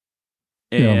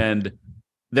 And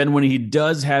then when he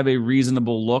does have a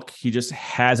reasonable look, he just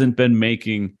hasn't been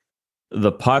making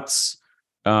the putts,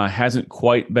 hasn't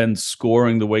quite been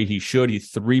scoring the way he should. He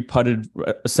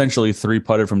essentially three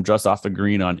putted from just off the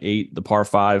green on 8, the par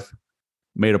 5,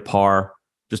 made a par.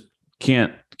 Just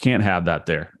can't have that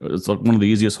there. It's like one of the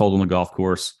easiest holes on the golf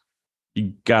course.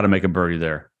 You got to make a birdie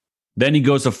there. Then he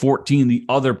goes to 14, the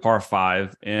other par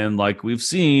 5, and like we've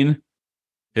seen,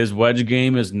 his wedge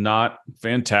game is not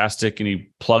fantastic, and he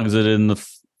plugs it in the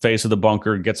face of the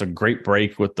bunker, gets a great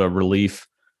break with the relief,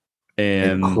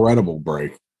 and incredible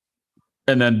break,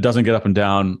 and then doesn't get up and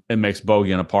down and makes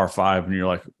bogey on a par 5, and you're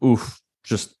like, oof,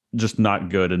 just not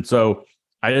good. And so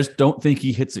I just don't think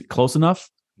he hits it close enough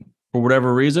for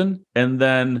whatever reason. And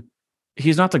then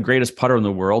he's not the greatest putter in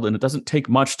the world, and it doesn't take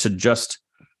much to just,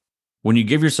 when you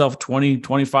give yourself 20,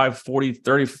 25, 40,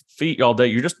 30 feet all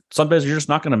day, some days you're just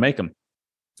not going to make them.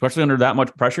 Especially under that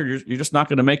much pressure, you're just not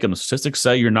going to make them. The statistics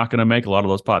say you're not going to make a lot of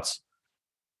those putts.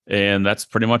 And that's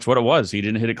pretty much what it was. He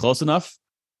didn't hit it close enough.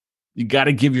 You got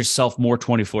to give yourself more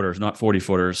 20-footers, not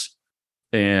 40-footers.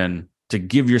 And to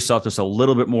give yourself just a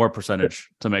little bit more percentage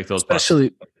to make those putts.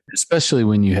 Especially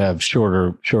when you have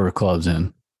shorter clubs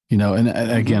in. And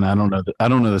again, I don't know the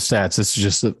stats. This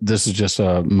is just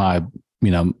my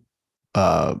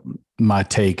my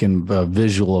take and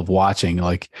visual of watching.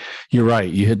 Like, you're right,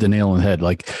 you hit the nail on the head.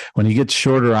 Like when he gets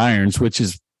shorter irons, which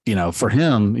is for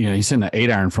him, he's hitting an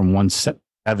 8-iron from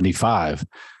 175,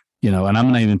 and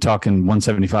I'm not even talking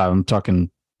 175. I'm talking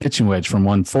pitching wedge from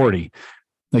 140.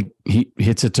 Like he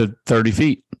hits it to 30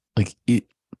 feet. Like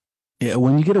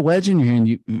when you get a wedge in your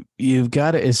hand, you've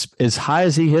got to, as high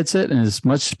as he hits it and as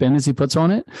much spin as he puts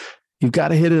on it, you've got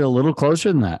to hit it a little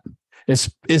closer than that.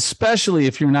 Especially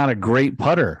if you're not a great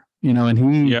putter,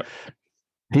 and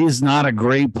he's not a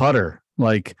great putter.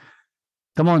 Like,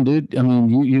 come on, dude. I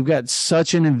mean, you've got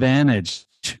such an advantage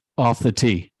off the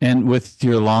tee and with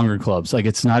your longer clubs. Like,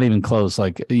 it's not even close.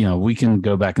 Like, we can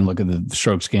go back and look at the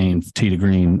strokes gained tee to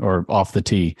green or off the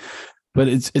tee, but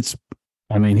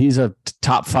I mean, he's a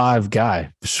top 5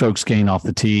 guy, strokes gained off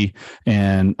the tee.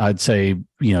 And I'd say,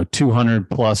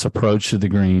 200 plus approach to the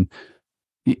green.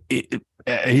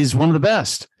 He's one of the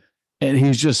best, and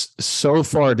he's just so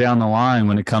far down the line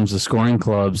when it comes to scoring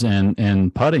clubs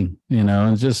and putting.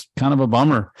 It's just kind of a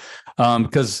bummer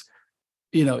because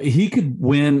he could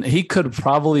win. He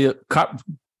probably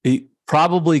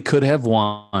could have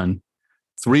won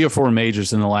 3 or 4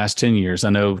 majors in the last 10 years. I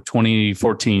know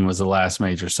 2014 was the last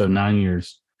major, so 9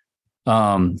 years.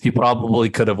 He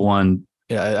probably could have won.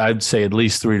 I'd say at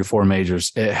least 3 to 4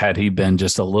 majors had he been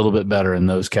just a little bit better in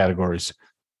those categories.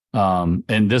 And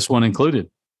this one included.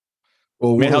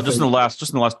 Well, just in the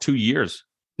last 2 years.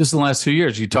 Just in the last 2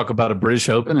 years, you talk about a British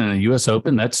Open and a U.S.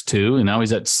 Open. That's 2, and now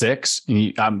he's at 6.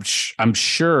 And I'm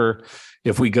sure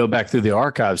if we go back through the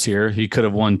archives here, he could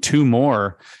have won 2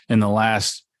 more in the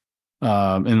last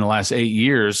 8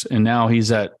 years, and now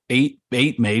he's at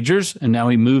eight majors, and now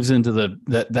he moves into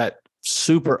that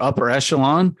super upper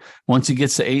echelon, once he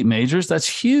gets to 8 majors, that's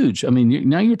huge. I mean,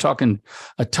 now you're talking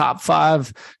a top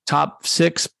 5, top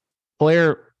 6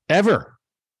 player ever,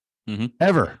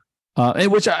 ever.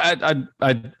 Which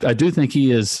I do think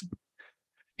he is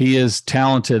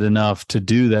talented enough to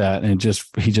do that, and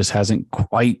he just hasn't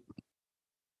quite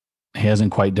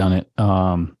done it.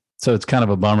 So it's kind of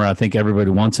a bummer. I think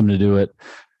everybody wants him to do it,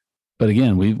 but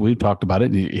again, we've talked about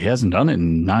it. He hasn't done it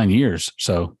in 9 years.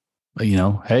 So,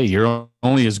 hey, you're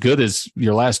only as good as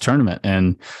your last tournament,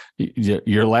 and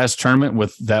your last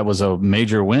tournament that was a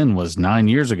major win was 9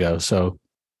 years ago. So,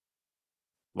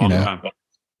 long time.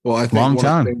 Well, I think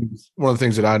one of the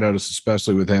things that I noticed,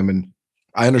 especially with him, and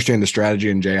I understand the strategy,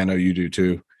 and Jay, I know you do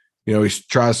too. He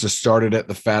tries to start it at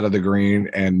the fat of the green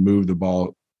and move the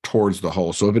ball towards the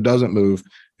hole. So if it doesn't move,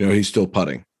 he's still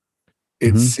putting.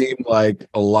 It seemed like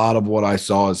a lot of what I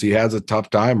saw is he has a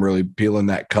tough time really peeling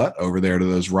that cut over there to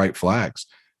those right flags.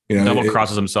 Double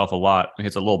crosses himself a lot. He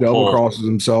hits a little double crosses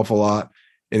himself a lot,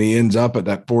 and he ends up at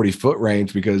that 40-foot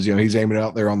range because he's aiming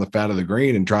out there on the fat of the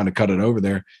green and trying to cut it over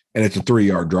there, and it's a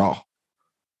 3-yard draw.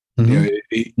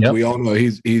 We all know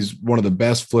he's one of the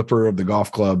best flipper of the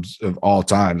golf clubs of all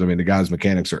times. I mean, the guy's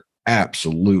mechanics are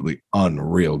absolutely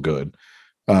unreal good.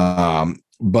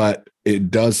 But it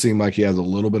does seem like he has a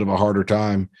little bit of a harder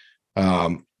time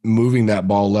moving that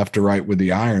ball left to right with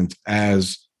the irons and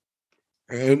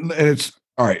it's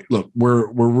all right. Look,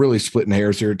 we're really splitting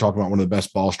hairs here, talking about one of the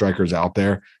best ball strikers out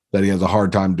there, that he has a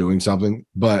hard time doing something.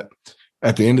 But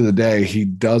at the end of the day, he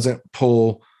doesn't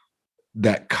pull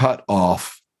that cut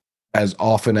off as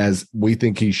often as we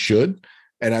think he should.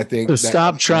 And I think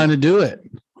stop trying to do it.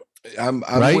 I'm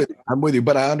with you,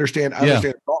 but I understand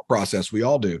the thought process. We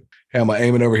all do. Hey, am I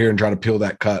aiming over here and trying to peel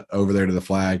that cut over there to the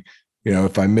flag?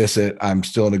 If I miss it, I'm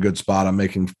still in a good spot. I'm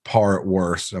making par at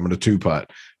worst. I'm going to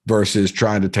 2-putt versus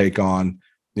trying to take on,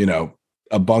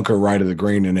 a bunker right of the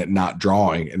green and it not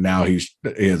drawing. And now he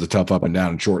has a tough up and down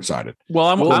and short sided. Well,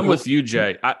 I'm with you,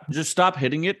 Jay. Just stop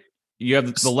hitting it. You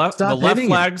have the left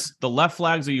flags. The left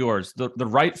flags are yours. The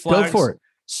right flags. Go for it.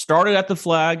 Start it at the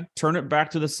flag, turn it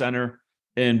back to the center,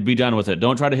 and be done with it.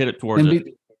 Don't try to hit it towards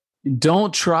it.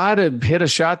 Don't try to hit a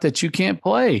shot that you can't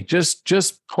play.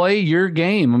 Just play your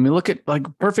game. I mean, look at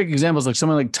perfect examples like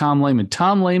someone like Tom Lehman.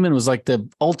 Tom Lehman was like the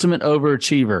ultimate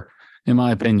overachiever, in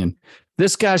my opinion.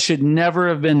 This guy should never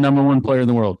have been number 1 player in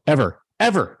the world, ever.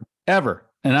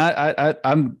 And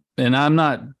I'm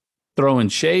not throwing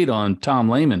shade on Tom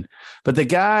Lehman, but the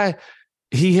guy,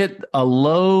 he hit a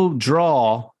low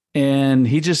draw and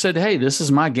he just said, "Hey, this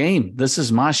is my game. This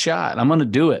is my shot. I'm going to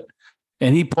do it."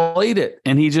 And he played it,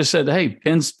 and he just said, "Hey,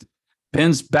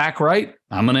 pin's back right.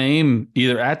 I'm going to aim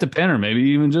either at the pin or maybe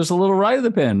even just a little right of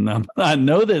the pin. I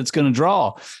know that it's going to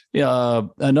draw."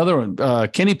 Another one,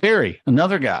 Kenny Perry,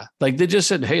 another guy. Like they just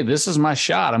said, "Hey, this is my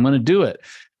shot. I'm going to do it."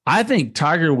 I think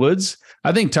Tiger Woods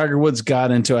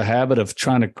got into a habit of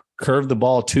trying to curve the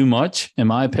ball too much, in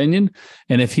my opinion.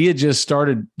 And if he had just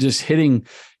started just hitting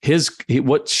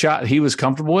what shot he was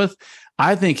comfortable with,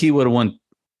 I think he would have won.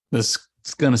 This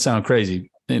is going to sound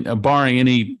crazy, barring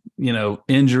any,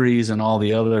 injuries and all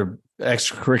the other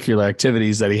extracurricular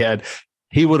activities that he had.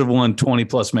 He would have won 20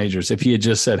 plus majors if he had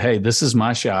just said, "Hey, this is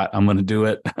my shot. I'm going to do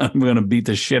it. I'm going to beat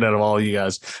the shit out of all you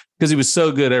guys," because he was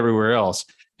so good everywhere else.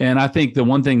 And I think the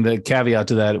one thing, the caveat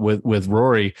to that with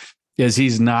Rory is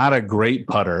he's not a great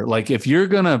putter. Like if you're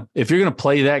gonna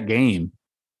play that game,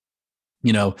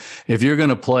 if you're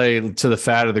gonna play to the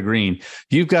fat of the green,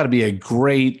 you've got to be a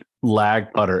great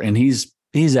lag putter. And he's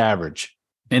average,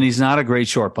 and he's not a great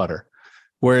short putter.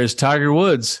 Whereas Tiger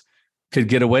Woods could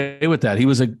get away with that. He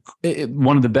was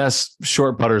one of the best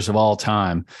short putters of all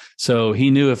time. So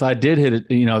he knew if I did hit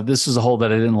it, this is a hole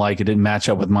that I didn't like. It didn't match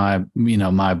up with my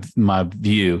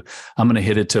view. I'm going to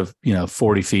hit it to,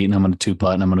 40 feet and I'm going to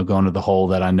 2-putt and I'm going to go into the hole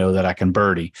that I know that I can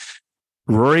birdie.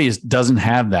 Rory doesn't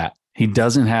have that. He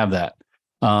doesn't have that.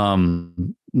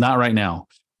 Not right now.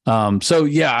 So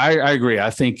yeah, I agree. I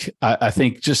think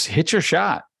just hit your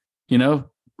shot,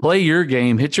 play your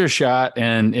game, hit your shot.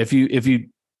 And if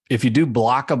you do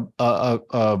block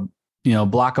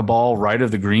block a ball right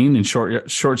of the green and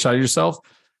short side yourself,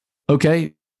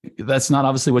 okay, that's not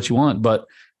obviously what you want. But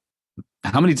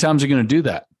how many times are you going to do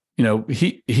that?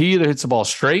 He either hits the ball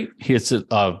straight, he hits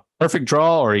a perfect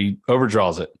draw, or he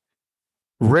overdraws it.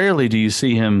 Rarely do you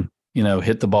see him,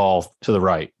 hit the ball to the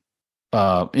right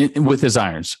with his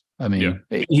irons. I mean,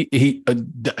 he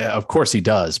of course he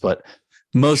does, but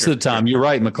most of the time, you're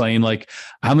right, McLean. Like,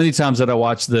 how many times did I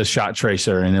watch the shot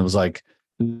tracer and it was like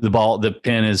the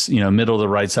pin is, middle to the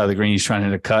right side of the green. He's trying to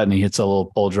hit a cut and he hits a little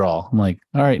pull draw. I'm like,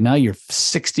 all right, now you're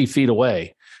 60 feet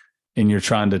away. and you're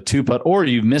trying to two putt, or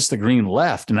you miss the green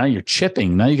left, and now you're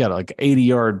chipping. Now you got like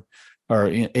 80-yard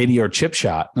chip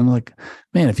shot. And I'm like,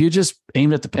 man, if you just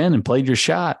aimed at the pin and played your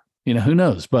shot, who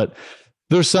knows? But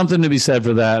there's something to be said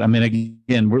for that. I mean,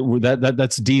 again,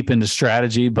 that's deep into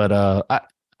strategy, but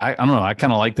I don't know. I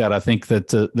kind of like that. I think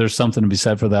that there's something to be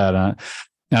said for that. And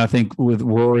I think with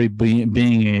Rory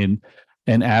being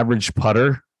an average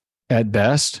putter at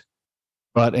best,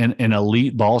 but an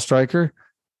elite ball striker,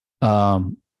 I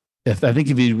think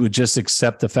if you would just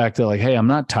accept the fact that, like, hey, I'm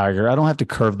not Tiger, I don't have to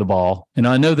curve the ball.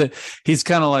 I know that he's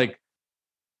kind of like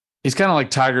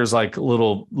Tiger's like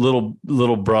little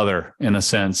brother in a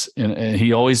sense, and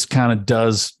he always kind of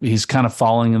does. He's kind of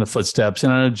following in the footsteps.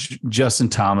 And I know Justin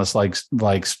Thomas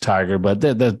likes Tiger, but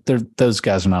those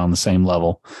guys are not on the same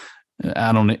level.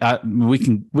 We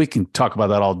can talk about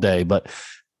that all day, but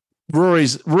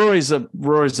Rory's a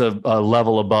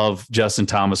level above Justin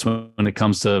Thomas when it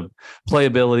comes to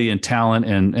playability and talent,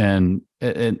 and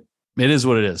it is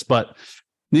what it is. But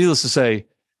needless to say,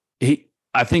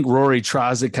 I think Rory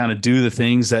tries to kind of do the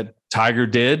things that Tiger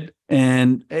did.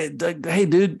 And hey,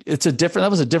 dude, that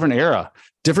was a different era,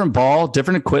 different ball,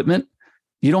 different equipment.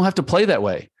 You don't have to play that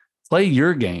way. Play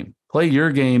your game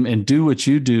and do what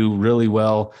you do really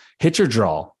well. Hit your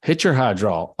draw, hit your high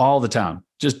draw all the time.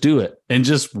 Just do it and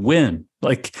just win.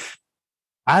 Like,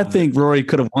 I think Rory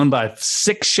could have won by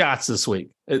 6 shots this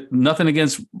week. Nothing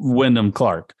against Wyndham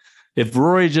Clark. If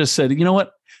Rory just said, you know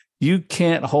what? You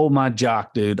can't hold my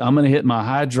jock, dude. I'm going to hit my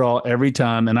high draw every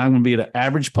time, and I'm going to be an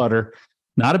average putter,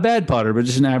 not a bad putter, but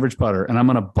just an average putter, and I'm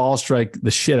going to ball strike the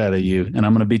shit out of you, and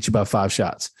I'm going to beat you by 5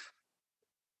 shots.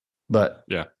 But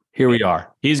yeah, here we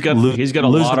are. He's got a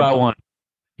lot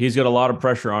of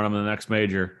pressure on him in the next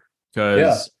major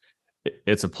because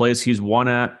it's a place he's won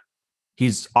at.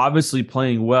 He's obviously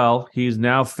playing well. He's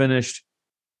now finished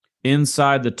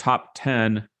inside the top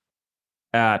 10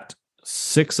 at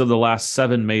 6 of the last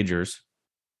 7 majors.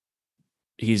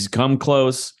 He's come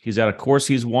close. He's at a course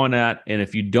he's won at. And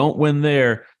if you don't win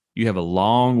there, you have a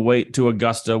long wait to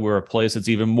Augusta, where a place that's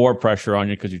even more pressure on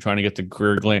you because you're trying to get the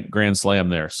career Grand Slam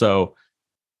there. So,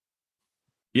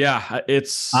 yeah,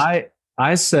 it's. I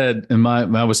said, and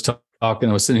I was talking,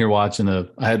 I was sitting here watching I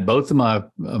had both of my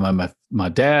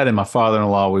dad and my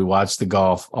father-in-law. We watched the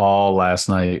golf all last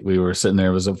night. We were sitting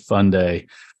there. It was a fun day.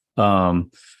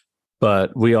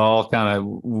 But we all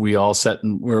sat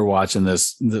and we were watching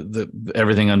this,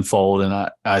 everything unfold. And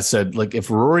I said, like,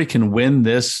 if Rory can win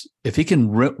this, if he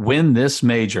can win this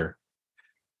major,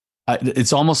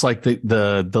 it's almost like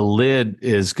the lid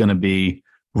is going to be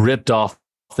ripped off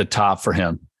the top for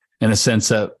him, in a sense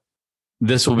that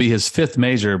this will be his 5th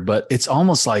major, but it's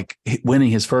almost like winning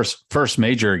his first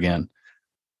major again.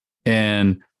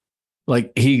 And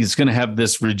like, he's going to have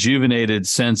this rejuvenated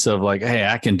sense of like, hey,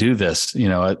 I can do this.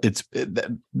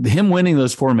 Him winning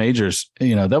those 4 majors,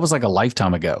 that was like a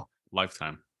lifetime ago.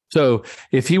 So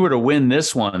if he were to win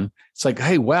this one, it's like,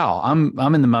 hey, wow,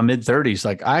 I'm in my mid-30s.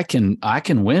 Like, I can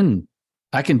win.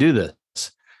 I can do this.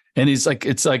 And he's like,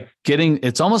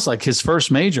 it's almost like his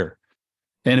first major.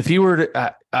 And if he were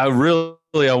to, I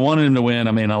wanted him to win.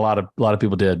 I mean, a lot of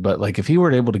people did, but like, if he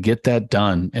were able to get that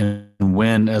done and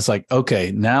win, it's like,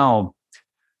 okay, now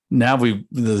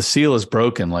the seal is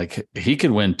broken. Like, he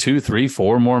could win 2, 3,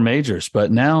 4 more majors,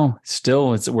 but now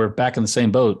still we're back in the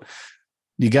same boat.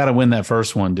 You got to win that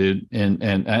first one, dude. And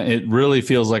it really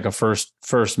feels like a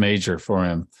first major for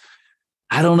him.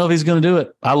 I don't know if he's going to do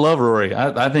it. I love Rory.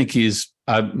 I think he's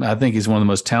one of the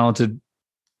most talented.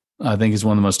 I think he's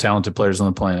one of the most talented players on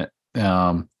the planet.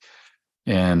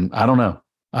 And I don't know.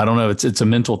 It's a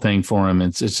mental thing for him.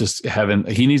 It's just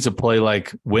he needs to play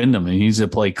like Wyndham. He needs to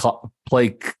play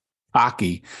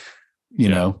cocky, he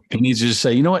needs to just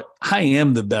say, you know what? I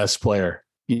am the best player.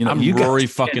 I'm Rory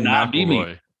fucking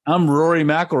McIlroy. I'm Rory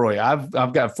McIlroy.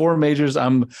 I've got 4 majors.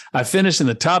 I finish in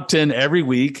the top 10 every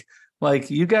week.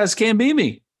 Like, you guys can't beat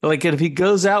me. Like, if he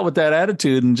goes out with that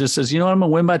attitude and just says, you know what, I'm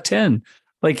gonna win by 10.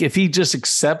 Like, if he just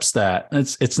accepts that,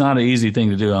 it's not an easy thing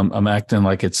to do. I'm acting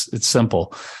like it's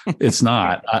simple. It's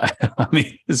not. I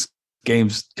mean, this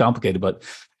game's complicated, but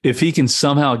if he can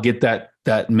somehow get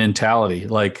that mentality,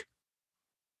 like,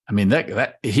 I mean,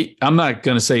 I'm not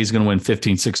going to say he's going to win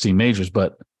 15, 16 majors,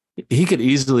 but he could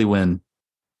easily win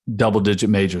double-digit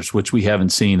majors, which we haven't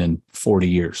seen in 40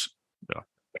 years. Yeah.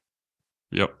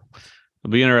 Yep.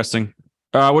 It'll be interesting.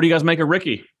 What do you guys make of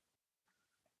Rickie?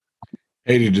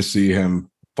 Hated to see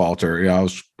him falter. Yeah, I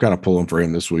was kind of pulling for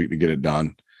him this week to get it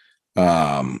done.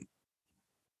 I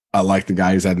like the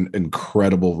guy. He's had an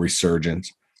incredible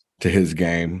resurgence to his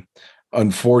game.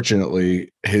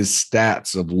 Unfortunately, his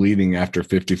stats of leading after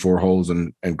 54 holes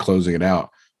and closing it out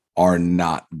are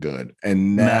not good.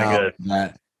 And now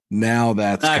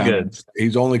that's not kind good. of,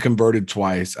 he's only converted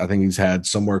twice. I think he's had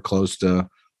somewhere close to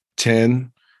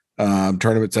 10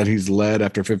 tournaments that he's led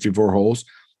after 54 holes.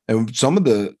 And some of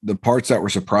the parts that were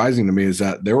surprising to me is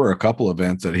that there were a couple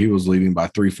events that he was leading by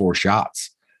 3-4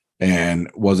 shots and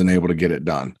wasn't able to get it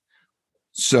done.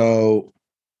 So,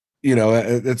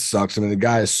 it sucks. I mean, the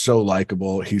guy is so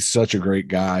likable. He's such a great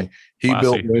guy. He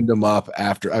built Wyndham up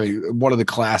after, one of the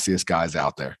classiest guys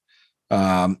out there.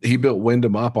 He built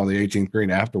Wyndham up on the 18th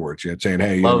green afterwards, saying,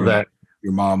 hey,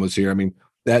 your mom was here. I mean,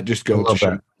 that just goes to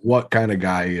show what kind of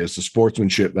guy he is, the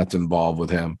sportsmanship that's involved with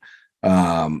him.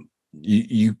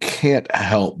 You can't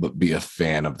help but be a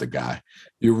fan of the guy.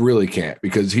 You really can't,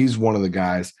 because he's one of the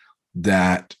guys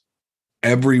that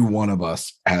every one of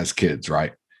us has kids,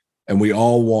 right? And we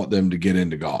all want them to get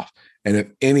into golf. And if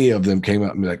any of them came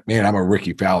up and be like, man, I'm a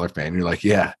Rickie Fowler fan, you're like,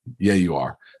 yeah, you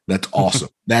are. That's awesome.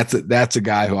 That's a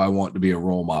guy who I want to be a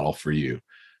role model for you.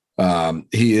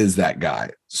 He is that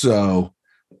guy. So,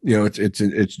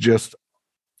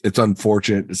 it's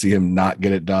unfortunate to see him not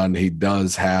get it done. He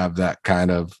does have that kind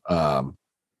of,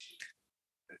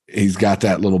 he's got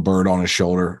that little bird on his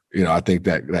shoulder. I think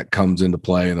that comes into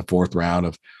play in the fourth round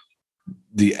of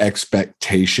the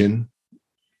expectation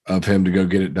of him to go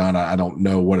get it done. I don't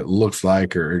know what it looks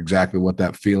like or exactly what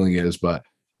that feeling is, but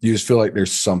you just feel like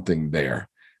there's something there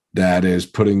that is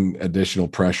putting additional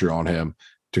pressure on him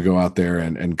to go out there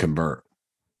and convert.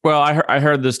 Well, I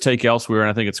heard this take elsewhere, and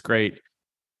I think it's great.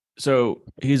 So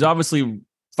he's obviously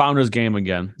found his game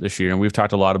again this year, and we've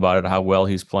talked a lot about it, how well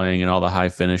he's playing and all the high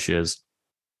finishes.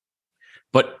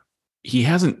 But he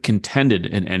hasn't contended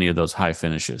in any of those high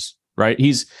finishes, right?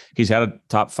 He's had a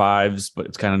top fives, but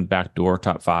it's kind of backdoor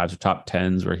top fives or top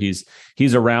tens where he's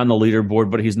around the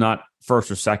leaderboard, but he's not first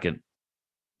or second,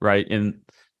 right? And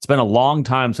it's been a long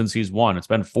time since he's won. It's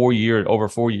been over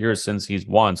 4 years since he's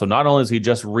won. So not only is he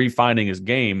just refining his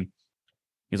game,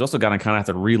 he's also got to kind of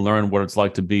have to relearn what it's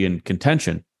like to be in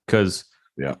contention, because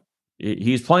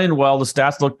he's playing well. The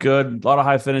stats look good, a lot of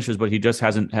high finishes, but he just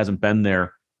hasn't been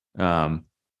there on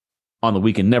the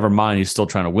weekend. Never mind, he's still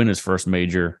trying to win his first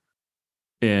major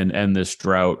in this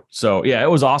drought. So yeah,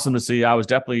 it was awesome to see. I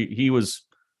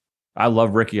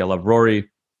love Rickie. I love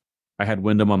Rory. I had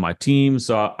Wyndham on my team,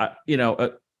 so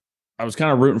I was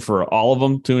kind of rooting for all of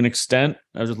them to an extent.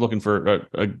 I was just looking for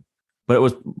but it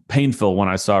was painful when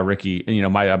I saw Rickie.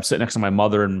 And I'm sitting next to my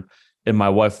mother and my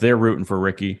wife. They're rooting for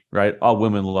Rickie, right? All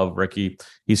women love Rickie.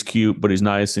 He's cute, but he's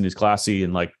nice and he's classy,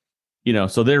 and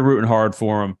so they're rooting hard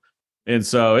for him. And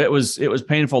so it was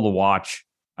painful to watch.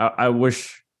 I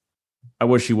wish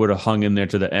he would have hung in there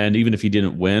to the end, even if he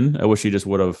didn't win. I wish he just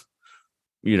would have,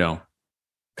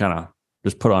 kind of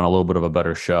just put on a little bit of a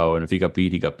better show. And if he got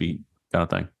beat, kind of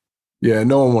thing. Yeah,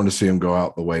 no one wanted to see him go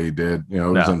out the way he did. It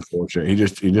was unfortunate. He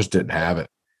just didn't have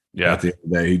it. Yeah. At the end of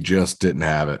the day, he just didn't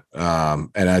have it.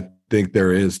 And I think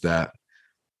there is that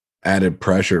added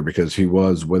pressure because he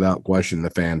was, without question,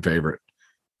 the fan favorite.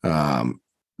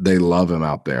 They love him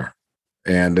out there,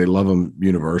 and they love him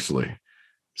universally.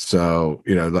 So,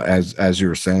 as you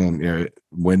were saying,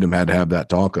 Wyndham had to have that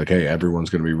talk like, hey, everyone's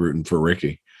going to be rooting for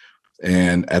Rickie.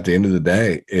 And at the end of the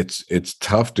day, it's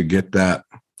tough to get that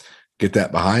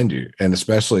behind you. And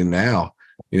especially now,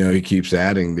 he keeps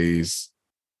adding these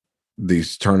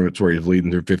tournaments where he's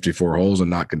leading through 54 holes and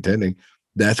not contending.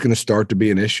 That's going to start to be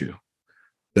an issue.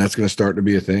 That's going to start to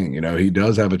be a thing. He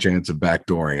does have a chance of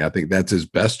backdooring. I think that's his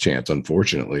best chance,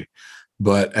 unfortunately.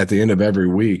 But at the end of every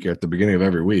week, at the beginning of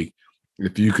every week,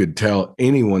 if you could tell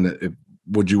anyone that,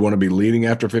 would you want to be leading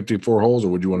after 54 holes or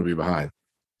would you want to be behind?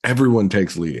 Everyone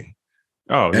takes leading.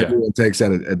 Oh, yeah. Everyone takes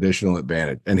that additional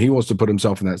advantage, and he wants to put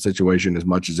himself in that situation as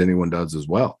much as anyone does as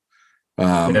well.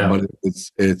 But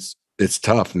it's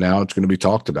tough. Now it's going to be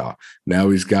talked about. Now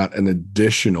he's got an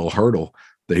additional hurdle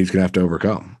that he's going to have to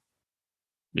overcome.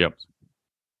 Yep.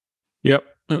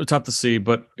 It was tough to see,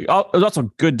 but it was also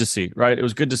good to see, right? It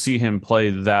was good to see him play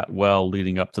that well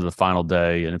leading up to the final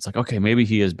day, and it's like, okay, maybe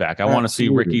he is back. I want to see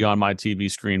Rickie on my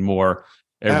TV screen more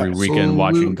every weekend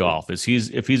watching golf. If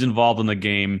he's involved in the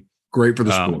game. Great for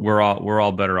the sport. We're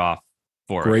all better off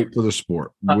for Great it. For the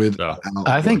sport.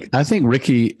 I think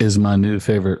Rickie is my new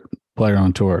favorite player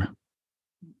on tour.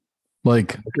 I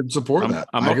can support that.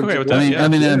 I'm okay with that.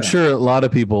 I'm sure a lot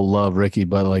of people love Rickie,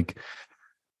 but like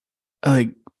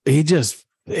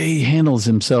he handles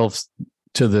himself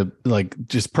to the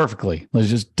just perfectly.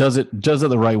 Just does it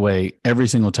the right way every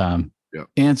single time. Yep.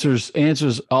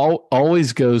 Answers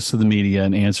always goes to the media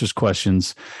and answers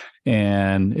questions.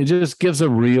 And it just gives a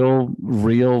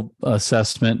real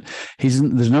assessment. There's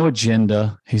no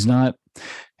agenda. He's not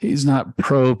he's not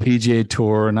pro PGA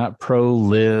Tour, not pro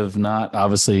live, not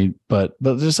obviously, but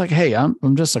just like, hey,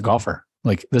 I'm just a golfer.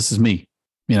 Like, this is me,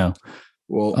 you know.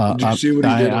 Well, did you see what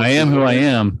he did? I am who I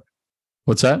am.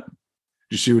 What's that? Did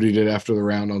you see what he did after the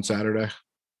round on Saturday?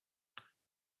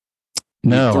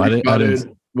 No, I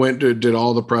didn't. Went to did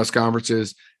all the press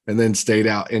conferences and then stayed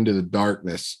out into the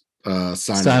darkness,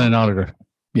 signing an autograph.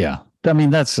 Yeah, I mean,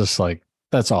 that's just like,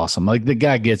 that's awesome. Like, the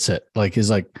guy gets it. Like, he's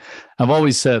like, I've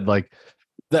always said, like,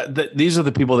 that these are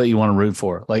the people that you want to root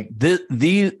for. Like,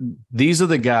 these are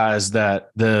the guys that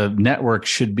the network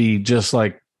should be just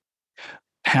like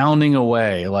pounding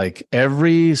away. Like,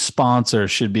 every sponsor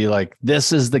should be like,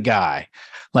 this is the guy.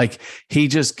 Like, he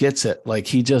just gets it. Like,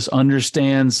 he just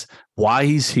understands why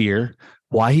he's here,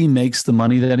 why he makes the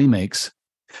money that he makes,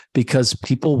 because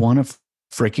people want to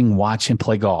freaking watch him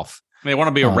play golf. They want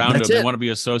to be around him. They want to be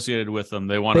associated with him.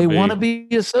 They want to be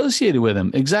associated with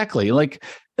him. Exactly. Like,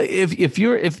 if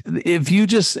you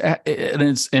just,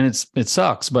 it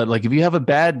sucks, but like, if you have a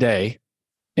bad day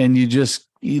and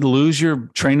you lose your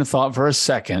train of thought for a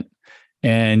second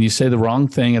and you say the wrong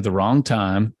thing at the wrong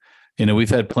time, you know, we've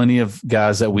had plenty of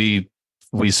guys that we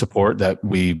support, that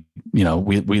we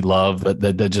love,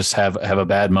 that just have a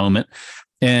bad moment.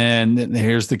 And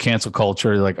here's the cancel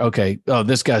culture. Like, okay, oh,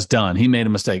 this guy's done. He made a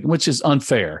mistake, which is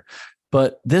unfair.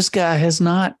 But this guy has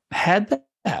not had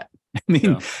that. I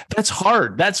mean, That's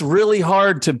hard. That's really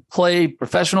hard to play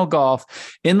professional golf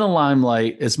in the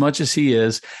limelight as much as he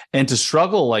is, and to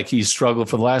struggle like he's struggled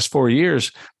for the last 4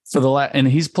 years. And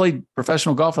he's played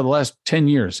professional golf for the last 10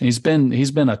 years. He's been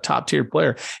a top tier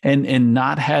player, and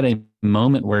not had a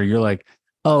moment where you're like,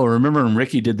 oh, remember when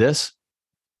Rickie did this?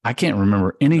 I can't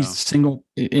remember any single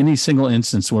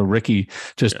instance where Rickie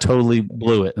just totally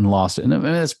blew it and lost it. And I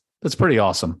mean, that's pretty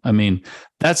awesome. I mean,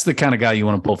 that's the kind of guy you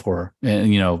want to pull for.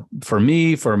 And, you know, for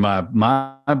me, for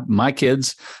my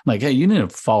kids, like, hey, you need to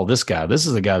follow this guy. This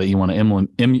is the guy that you want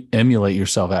to emulate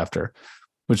yourself after,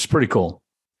 which is pretty cool.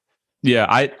 Yeah,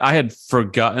 I had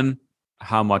forgotten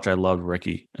how much I loved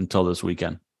Rickie until this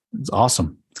weekend. It's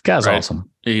awesome. This guy's awesome.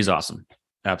 He's awesome.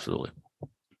 Absolutely.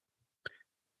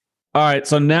 All right,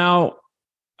 so now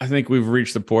I think we've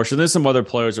reached the portion. There's some other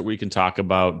players that we can talk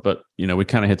about, but you know, we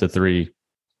kind of hit the three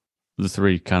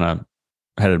kind of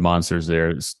headed monsters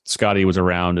there. Scotty was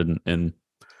around and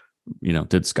you know,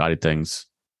 did Scotty things.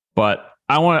 But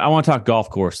I want to talk golf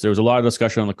course. There was a lot of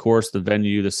discussion on the course, the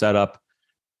venue, the setup,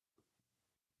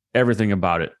 everything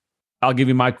about it. I'll give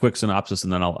you my quick synopsis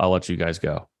and then I'll let you guys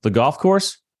go. The golf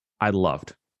course, I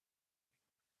loved.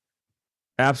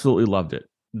 Absolutely loved it.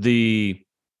 The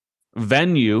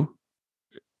venue,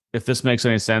 if this makes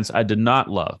any sense, I did not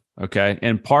love. Okay.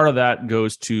 And part of that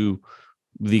goes to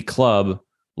the club,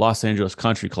 Los Angeles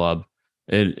Country Club.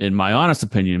 In my honest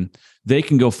opinion, they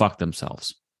can go fuck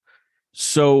themselves.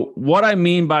 So what I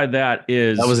mean by that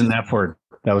is... That was an F word.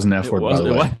 That was an F word, by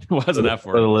the way. It was an F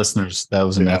word. For the listeners, that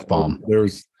was an F-bomb.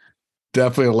 There's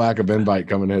definitely a lack of invite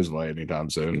coming his way anytime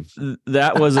soon.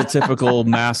 That was a typical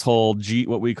masshole,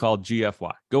 what we call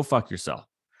GFY. Go fuck yourself.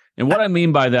 And what I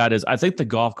mean by that is I think the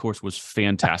golf course was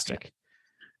fantastic.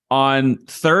 On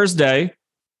Thursday,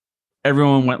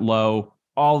 everyone went low.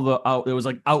 It was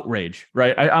like outrage,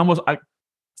 right? I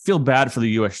feel bad for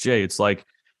the USJ. It's like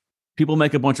people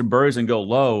make a bunch of birdies and go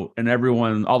low,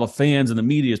 and all the fans and the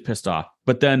media is pissed off.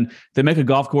 But then they make a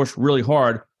golf course really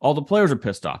hard. All the players are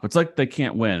pissed off. It's like they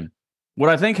can't win. What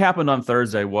I think happened on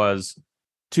Thursday was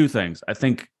two things. I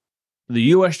think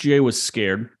the USGA was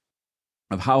scared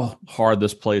of how hard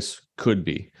this place could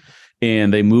be.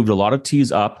 And they moved a lot of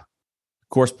tees up.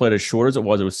 Course played as short as it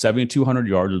was. It was 7,200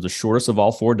 yards. It was the shortest of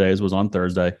all 4 days, was on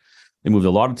Thursday. They moved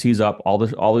a lot of tees up. All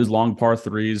these long par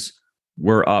threes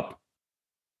were up.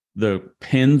 The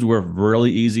pins were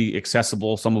really easy,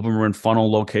 accessible. Some of them were in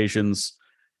funnel locations.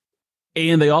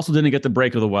 And they also didn't get the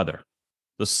break of the weather.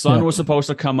 The sun was supposed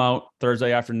to come out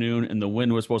Thursday afternoon, and the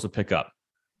wind was supposed to pick up.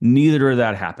 Neither of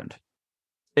that happened.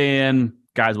 And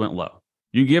guys went low.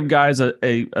 You give guys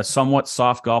a somewhat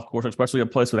soft golf course, especially a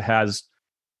place that has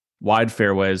wide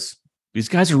fairways. These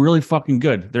guys are really fucking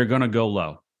good. They're going to go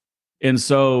low. And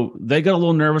so they got a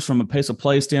little nervous from a pace of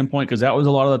play standpoint, because that was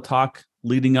a lot of the talk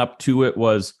leading up to it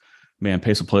was, man,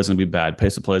 pace of play is going to be bad.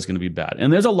 Pace of play is going to be bad.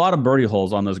 And there's a lot of birdie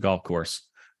holes on this golf course.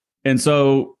 And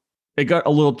so it got a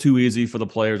little too easy for the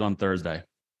players on Thursday.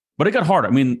 But it got hard. I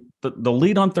mean, the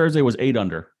lead on Thursday was 8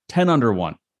 under, 10 under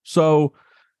 1. So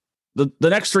the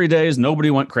next 3 days, nobody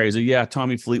went crazy. Yeah,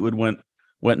 Tommy Fleetwood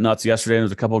went nuts yesterday. There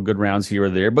was a couple of good rounds here or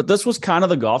there. But this was kind of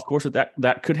the golf course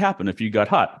that could happen if you got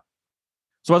hot.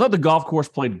 So I thought the golf course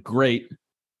played great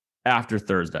after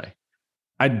Thursday.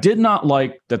 I did not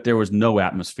like that there was no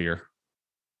atmosphere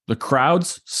The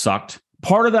crowds sucked.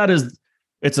 Part of that is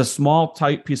it's a small,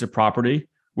 tight piece of property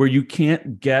where you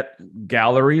can't get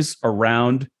galleries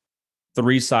around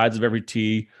 3 sides of every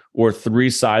tee or 3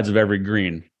 sides of every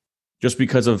green, just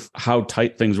because of how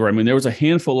tight things were. I mean, there was a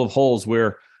handful of holes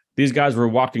where these guys were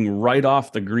walking right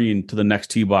off the green to the next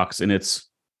tee box, and it's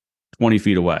 20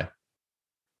 feet away.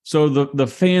 So the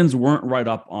fans weren't right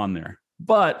up on there.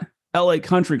 But LA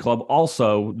Country Club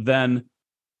also then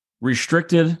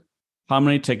restricted how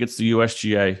many tickets the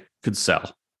USGA could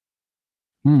sell.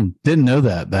 Didn't know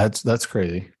that. That's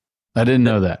crazy. I didn't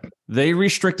know that. They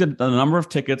restricted the number of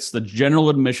tickets, the general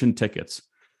admission tickets.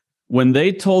 When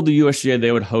they told the USGA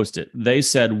they would host it, they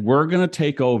said, we're going to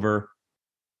take over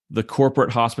the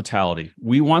corporate hospitality.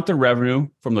 We want the revenue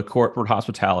from the corporate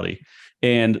hospitality.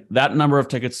 And that number of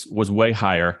tickets was way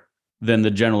higher than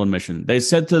the general admission. They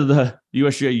said to the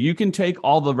USGA, you can take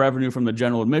all the revenue from the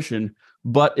general admission,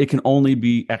 but it can only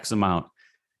be X amount.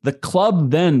 The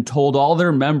club then told all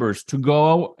their members to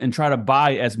go and try to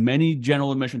buy as many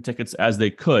general admission tickets as they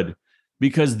could,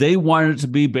 because they wanted it to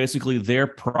be basically their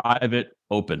private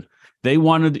open. They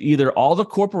wanted either all the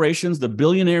corporations, the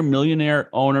billionaire, millionaire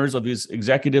owners of these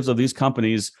executives of these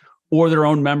companies, or their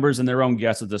own members and their own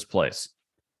guests at this place.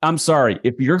 I'm sorry,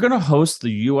 if you're going to host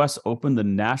the US Open, the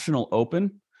National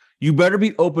Open, you better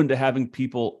be open to having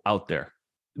people out there.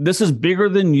 This is bigger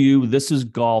than you. This is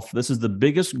golf. This is the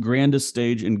biggest, grandest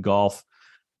stage in golf.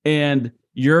 And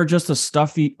you're just a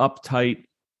stuffy, uptight,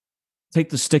 take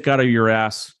the stick out of your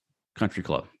ass country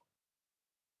club.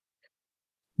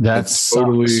 That's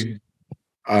totally,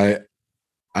 I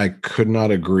could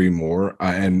not agree more.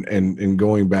 And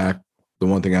going back, the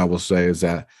one thing I will say is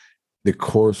that the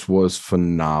course was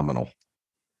phenomenal.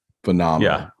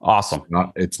 Yeah, awesome.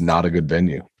 It's not a good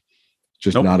venue.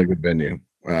 Just not a good venue.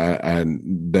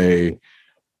 And they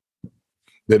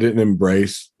didn't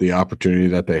embrace the opportunity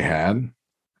that they had.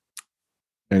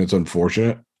 And it's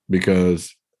unfortunate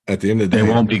because at the end of the day,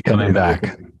 they won't be coming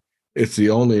back. It's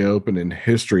the only Open in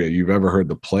history you've ever heard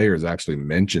the players actually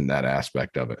mention that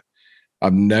aspect of it.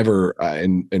 I've never,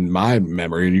 in my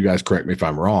memory, and you guys correct me if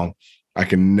I'm wrong, I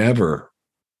can never,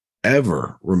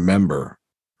 ever remember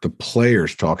the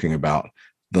players talking about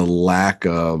the lack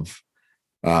of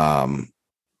a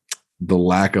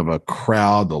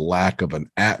crowd, the lack of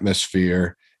an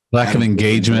atmosphere, lack of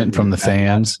engagement from the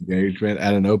fans, engagement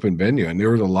at an open venue. And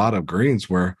there was a lot of greens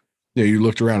where you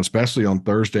looked around, especially on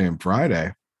Thursday and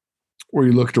Friday, where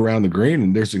you looked around the green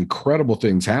and there's incredible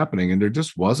things happening, and there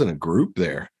just wasn't a group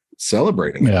there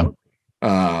celebrating. Yeah.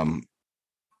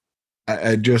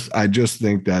 I just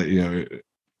think that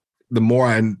the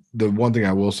one thing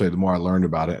I will say, the more I learned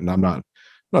about it, and I'm not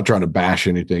trying to bash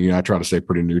anything. I try to stay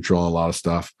pretty neutral on a lot of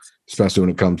stuff, especially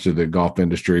when it comes to the golf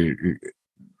industry.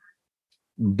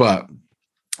 But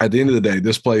at the end of the day,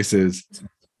 this place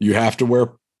you have to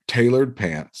wear tailored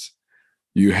pants.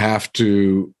 You have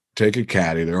to take a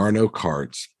caddy. There are no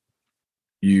carts.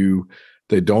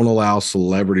 They don't allow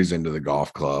celebrities into the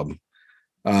golf club.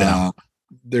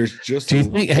 There's just. Do you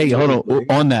think? Hey, hold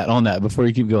on that before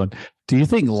you keep going. Do you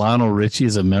think Lionel Richie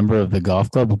is a member of the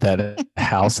golf club with that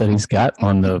house that he's got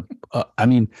on the? I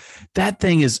mean,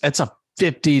 it's a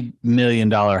 $50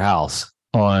 million house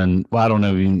on. Well, I don't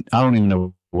even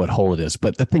know what hole it is,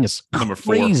 but the thing is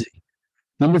crazy.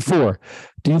 Number 4.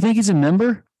 Do you think he's a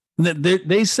member?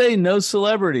 They say no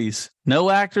celebrities, no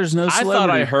actors, no celebrities. I thought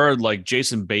I heard like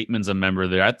Jason Bateman's a member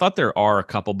there. I thought there are a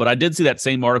couple, but I did see that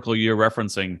same article you're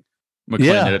referencing,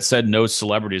 McLean, that it said no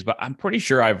celebrities. But I'm pretty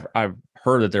sure I've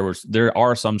heard that there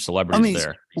are some celebrities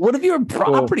there. What if you're a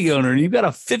property owner and you've got a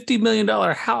 $50 million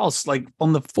house like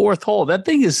on the 4th hole? That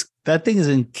thing is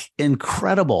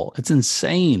incredible. It's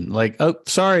insane. Like, oh,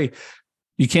 sorry,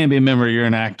 you can't be a member. You're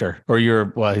an actor, or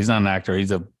he's not an actor.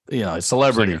 He's a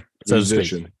celebrity,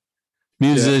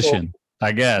 musician.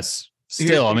 I guess.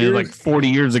 Still, like 40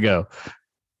 years ago.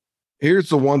 Here's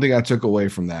the one thing I took away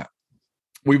from that.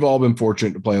 We've all been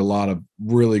fortunate to play a lot of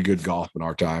really good golf in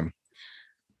our time.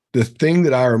 The thing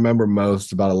that I remember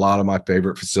most about a lot of my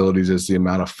favorite facilities is the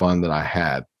amount of fun that I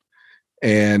had.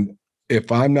 And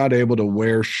if I'm not able to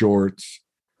wear shorts,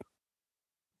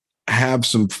 have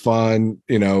some fun,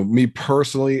 me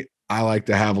personally, I like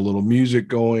to have a little music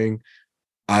going.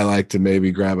 I like to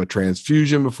maybe grab a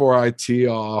transfusion before I tee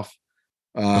off.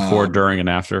 Before, during, and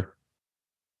after.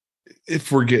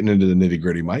 If we're getting into the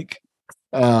nitty-gritty, Mike.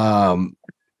 I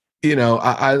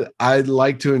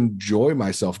like to enjoy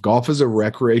myself. Golf is a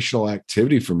recreational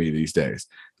activity for me these days.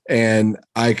 And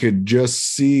I could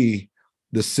just see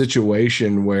the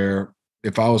situation where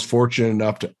if I was fortunate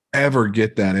enough to ever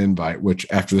get that invite, which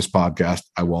after this podcast,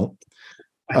 I won't.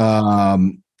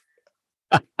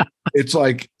 it's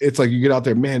like you get out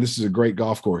there, man, this is a great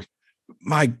golf course.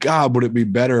 My God, would it be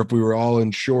better if we were all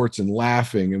in shorts and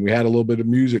laughing and we had a little bit of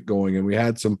music going and we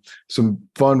had some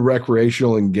fun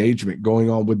recreational engagement going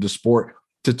on with the sport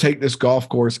to take this golf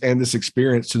course and this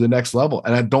experience to the next level.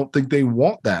 And I don't think they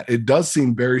want that. It does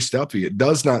seem very stuffy. It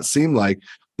does not seem like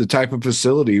the type of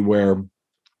facility where,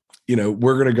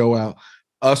 we're going to go out,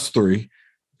 us three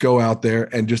go out there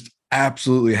and just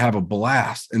absolutely have a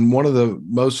blast. And one of the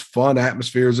most fun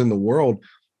atmospheres in the world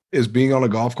is being on a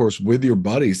golf course with your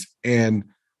buddies and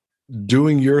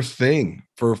doing your thing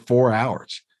for 4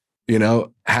 hours,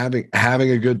 having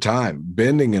a good time,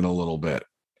 bending it a little bit.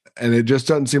 And it just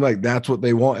doesn't seem like that's what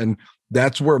they want. And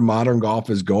that's where modern golf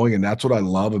is going. And that's what I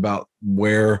love about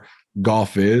where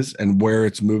golf is and where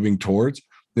it's moving towards.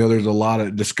 There's a lot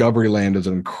of Discovery Land does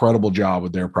an incredible job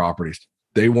with their properties.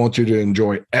 They want you to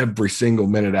enjoy every single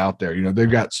minute out there. They've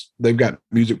got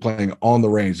music playing on the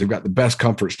range. They've got the best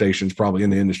comfort stations probably in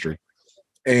the industry.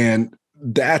 And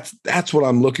that's what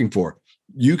I'm looking for.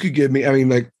 You could give me,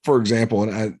 for example,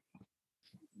 and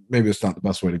maybe it's not the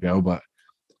best way to go, but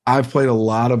I've played a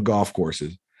lot of golf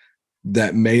courses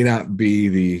that may not be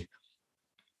the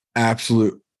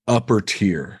absolute upper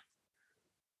tier,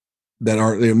 that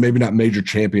are maybe not major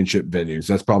championship venues.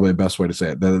 That's probably the best way to say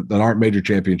it. That aren't major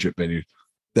championship venues,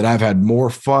 that I've had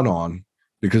more fun on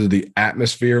because of the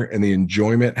atmosphere and the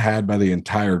enjoyment had by the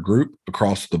entire group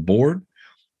across the board,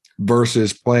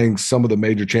 versus playing some of the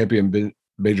major championship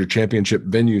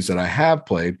venues that I have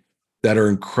played that are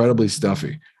incredibly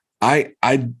stuffy. I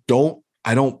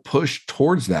don't push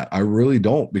towards that. I really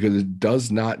don't, because it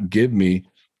does not give me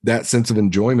that sense of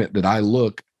enjoyment that I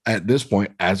look at this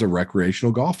point as a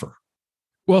recreational golfer.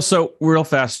 Well, so real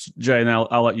fast, Jay, and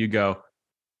I'll let you go.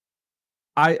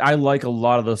 I like a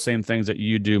lot of those same things that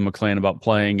you do, McLean, about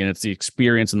playing, and it's the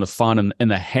experience and the fun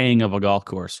and the hang of a golf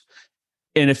course.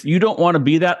 And if you don't want to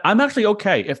be that, I'm actually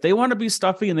okay. If they want to be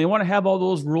stuffy and they want to have all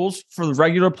those rules for the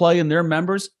regular play and their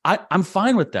members, I'm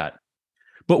fine with that.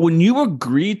 But when you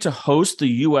agree to host the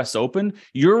U.S. Open,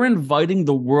 you're inviting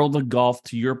the world of golf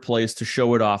to your place to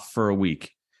show it off for a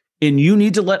week. And you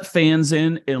need to let fans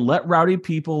in and let rowdy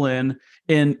people in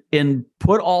and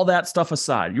put all that stuff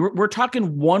aside. We're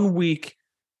talking 1 week,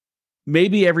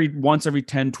 maybe once every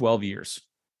 10, 12 years,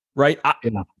 right?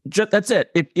 That's it.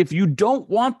 If you don't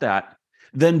want that,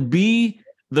 then be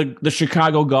the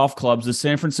Chicago golf clubs, the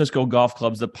San Francisco golf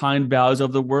clubs, the Pine Valleys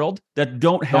of the world that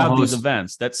don't have these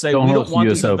events, that say we don't want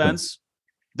these events,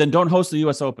 then don't host the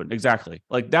U.S. Open. Exactly.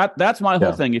 Like that. That's my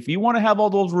whole thing. If you want to have all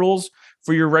those rules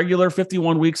for your regular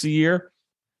 51 weeks a year,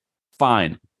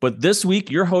 fine. But this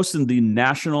week you're hosting the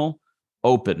National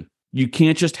Open. You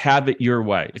can't just have it your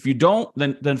way. If you don't,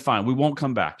 then fine. We won't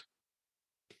come back.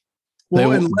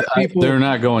 Well, they're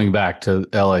not going back to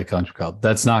LA Country Club.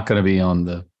 That's not going to be on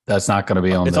the. That's not going to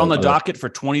be on. It's on the docket for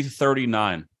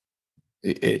 2039.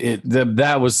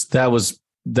 That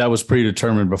was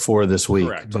predetermined before this week.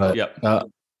 Correct. But yep.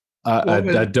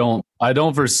 I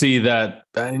don't foresee that.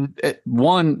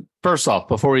 First off,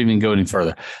 before we even go any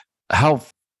further, how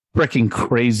freaking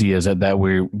crazy is it that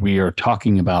we are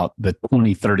talking about the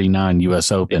 2039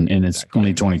 U.S. Open and it's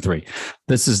 2023?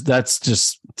 That's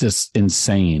just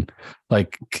insane.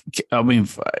 Like, I mean,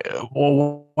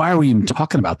 why are we even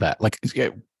talking about that? Like,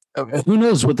 who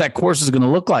knows what that course is going to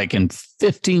look like in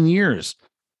 15 years?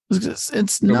 It's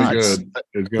nuts.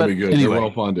 It's going to be good. Anyway,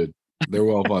 they're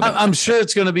well funded. I'm sure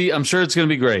it's going to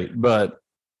be great. But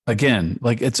again,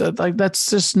 like it's that's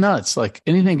just nuts. Like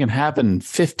anything can happen in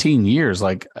 15 years.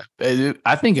 Like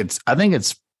I think it's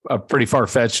a pretty far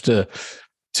fetched to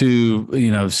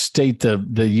state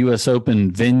the U.S.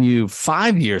 Open venue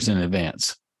 5 years in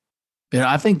advance.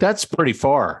 I think that's pretty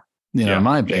far. In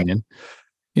my opinion.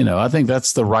 I think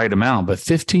that's the right amount, but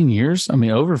 15 years, I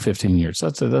mean, over 15 years,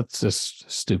 that's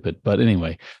just stupid. But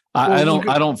anyway, I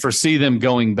don't foresee them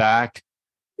going back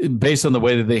based on the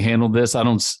way that they handled this. I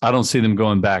don't see them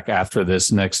going back after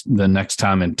the next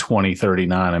time in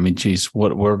 2039. I mean, geez,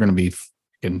 we're going to be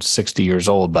 60 years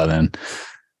old by then.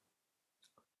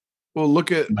 Well,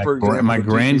 look at, for example, my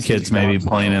grandkids may be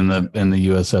playing in the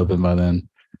U.S. Open by then.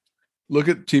 Look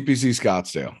at TPC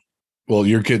Scottsdale. Well,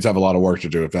 your kids have a lot of work to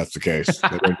do if that's the case.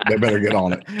 They better get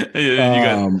on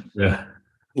it.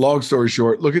 Long story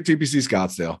short, look at TPC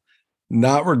Scottsdale.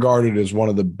 Not regarded as one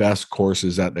of the best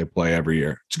courses that they play every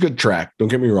year. It's a good track. Don't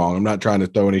get me wrong. I'm not trying to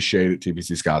throw any shade at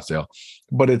TPC Scottsdale,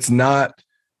 but it's not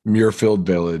Muirfield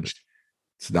Village.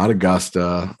 It's not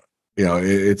Augusta.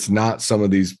 It's not some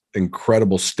of these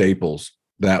incredible staples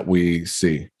that we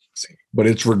see, but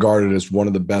it's regarded as one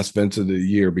of the best events of the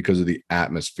year because of the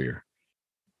atmosphere.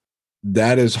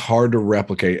 that is hard to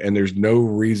replicate. And there's no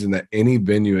reason that any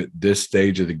venue at this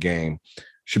stage of the game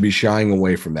should be shying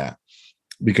away from that.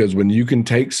 Because when you can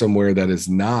take somewhere that is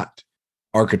not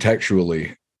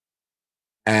architecturally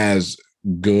as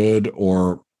good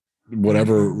or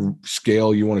whatever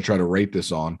scale you want to try to rate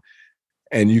this on,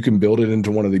 and you can build it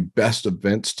into one of the best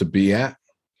events to be at,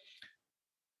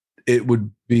 it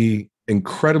would be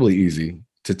incredibly easy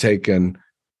to take an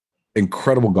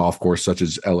incredible golf course such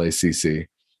as LACC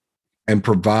and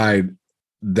provide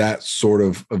that sort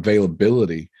of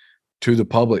availability to the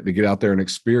public to get out there and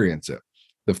experience it.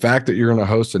 The fact that you're going to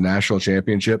host a national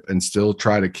championship and still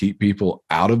try to keep people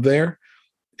out of there,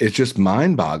 it's just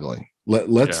mind-boggling.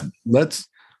 Let's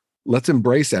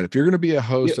embrace that. If you're going to be a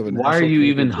host of a why are you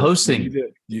even hosting?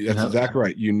 That's exactly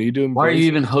right. You need to. Why are you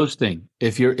even hosting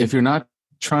if you're not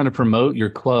trying to promote your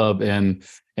club and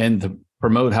to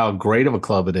promote how great of a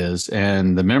club it is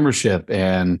and the membership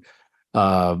and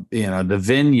the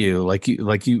venue,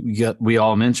 we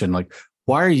all mentioned, like,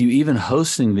 why are you even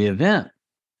hosting the event?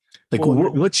 Like,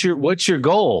 what's your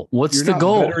goal? What's the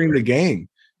goal? Bettering the game.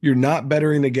 You're not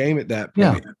bettering the game at that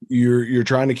point. Yeah. You're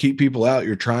trying to keep people out.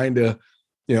 You're trying to,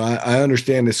 I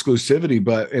understand exclusivity,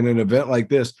 but in an event like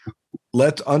this,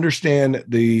 let's understand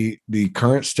the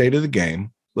current state of the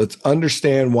game. Let's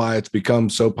understand why it's become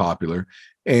so popular.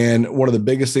 And one of the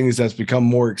biggest things that's become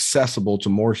more accessible to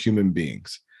more human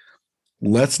beings.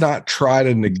 Let's not try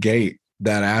to negate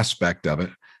that aspect of it.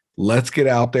 Let's get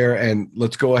out there and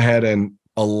let's go ahead and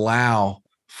allow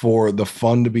for the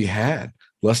fun to be had.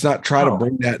 Let's not try to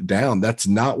bring that down. That's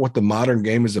not what the modern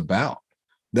game is about.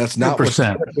 That's not 100%. What's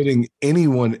benefiting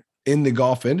anyone in the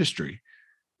golf industry.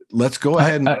 Let's go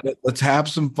ahead and let's have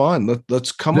some fun.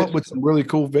 Let's come up with some really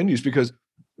cool venues, because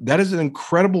that is an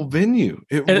incredible venue.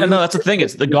 No, that's the thing.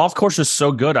 It's the golf course is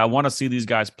so good. I want to see these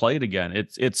guys play it again.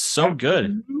 It's so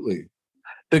good.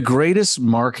 The greatest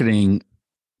marketing,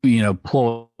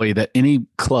 ploy that any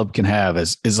club can have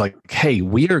is like, hey,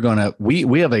 we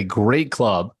have a great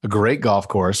club, a great golf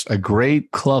course, a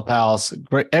great clubhouse,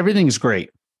 everything's great.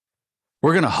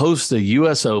 We're going to host a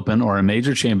US Open or a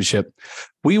major championship.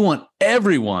 We want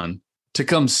everyone to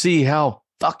come see how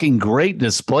fucking great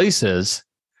this place is.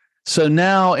 So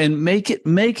now, and make it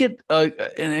an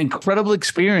incredible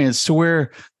experience to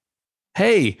where,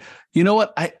 hey, you know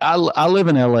what? I live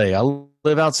in LA. I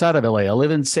live outside of LA. I live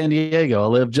in San Diego. I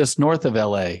live just north of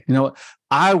LA. You know what?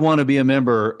 I want to be a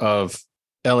member of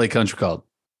LA Country Club,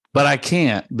 but I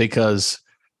can't because,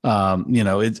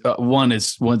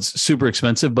 it's one's super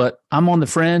expensive, but I'm on the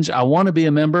fringe. I want to be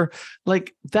a member.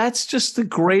 Like, that's just the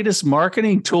greatest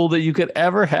marketing tool that you could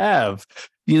ever have.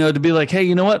 To be like, hey,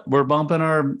 you know what? We're bumping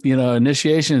our,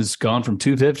 initiation has gone from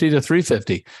 250 to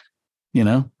 350,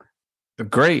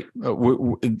 great.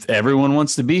 Everyone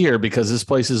wants to be here because this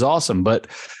place is awesome. But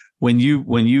when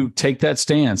you take that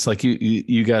stance, like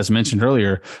you guys mentioned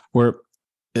earlier, where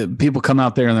people come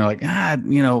out there and they're like,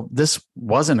 this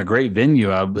wasn't a great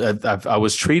venue. I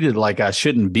was treated like I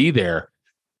shouldn't be there.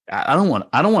 I don't want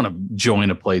to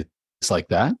join a place like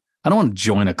that. I don't want to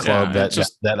join a club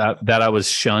that I was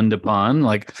shunned upon.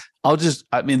 Like,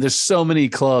 there's so many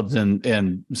clubs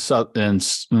in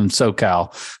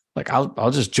SoCal. Like,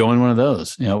 I'll just join one of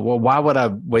those. Well, why would I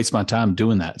waste my time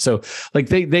doing that? So, like,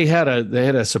 they had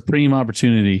a supreme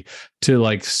opportunity to,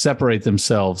 like, separate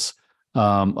themselves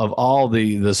of all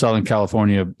the Southern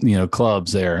California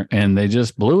clubs there, and they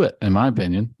just blew it, in my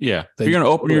opinion. Yeah, if you're gonna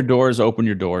open your doors, open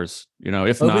your doors.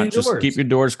 If not, just keep your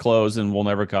doors closed, and we'll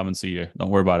never come and see you. Don't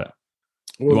worry about it.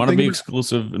 You want to be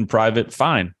exclusive and private?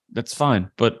 Fine, that's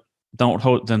fine, but don't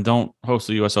host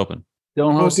the U.S. Open.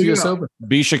 Don't host the U.S. Open.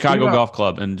 Be Chicago Golf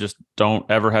Club, and just don't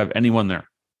ever have anyone there.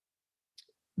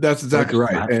 That's exactly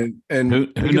right. And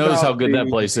who knows how good that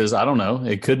place is? I don't know.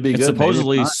 It could be good. It's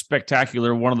supposedly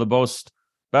spectacular. One of the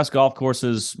best golf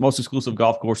courses, most exclusive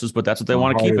golf courses, but that's what they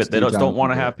want to keep it. They don't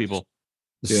want to have people.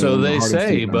 Yeah, so they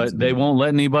say, but they won't let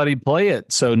anybody play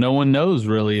it. So no one knows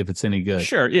really if it's any good.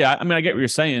 Sure. Yeah. I get what you're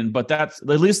saying, but that's at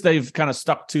least they've kind of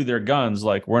stuck to their guns.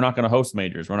 Like, we're not going to host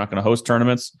majors. We're not going to host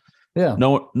tournaments. Yeah.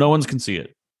 No one's can see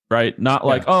it. Right. Not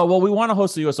like, oh, well, we want to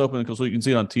host the US Open because we can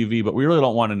see it on TV, but we really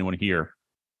don't want anyone here.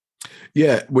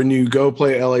 Yeah. When you go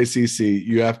play LACC,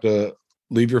 you have to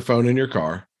leave your phone in your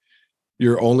car.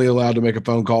 You're only allowed to make a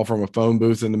phone call from a phone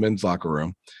booth in the men's locker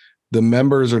room. The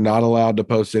members are not allowed to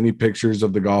post any pictures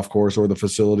of the golf course or the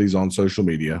facilities on social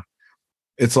media.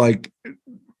 It's like,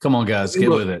 come on, guys, get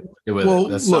with it.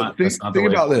 Think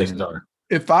about this.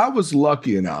 If I was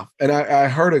lucky enough, and I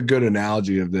heard a good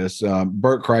analogy of this,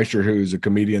 Bert Kreischer, who's a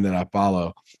comedian that I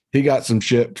follow, he got some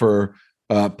shit for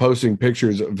posting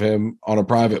pictures of him on a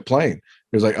private plane.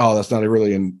 He was like, oh, that's not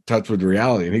really in touch with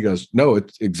reality. And he goes, no,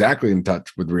 it's exactly in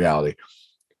touch with reality.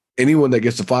 Anyone that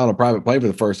gets to fly on a private plane for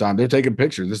the first time, they're taking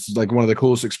pictures. This is like one of the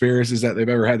coolest experiences that they've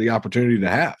ever had the opportunity to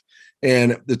have.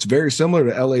 And it's very similar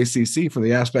to LACC from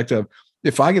the aspect of,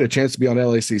 if I get a chance to be on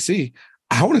LACC,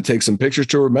 I want to take some pictures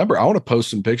to remember. I want to post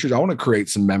some pictures. I want to create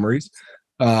some memories.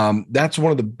 That's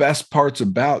one of the best parts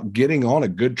about getting on a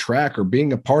good track or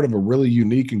being a part of a really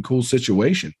unique and cool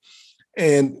situation.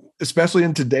 And especially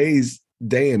in today's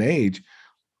day and age,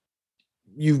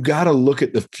 you've got to look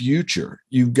at the future.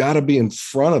 You've got to be in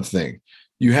front of things.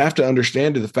 You have to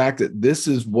understand the fact that this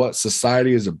is what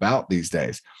society is about these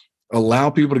days. Allow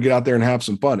people to get out there and have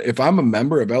some fun. If I'm a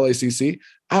member of LACC,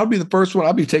 I'll be the first one.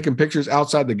 I'll be taking pictures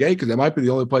outside the gate because that might be the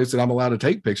only place that I'm allowed to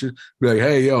take pictures. Be like,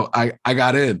 hey, yo, I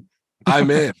got in.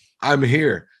 I'm in. I'm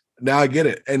here. Now I get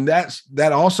it. And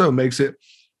that also makes it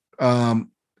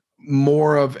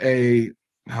more of a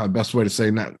best way to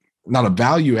say, not a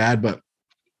value add, but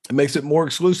it makes it more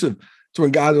exclusive. So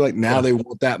when guys are like, now they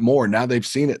want that more. Now they've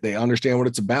seen it. They understand what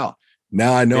it's about.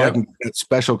 Now I know I can get that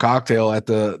special cocktail at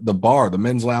the bar. The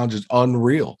men's lounge is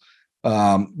unreal.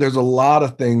 There's a lot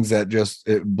of things that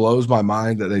it blows my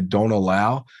mind that they don't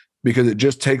allow, because it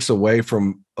just takes away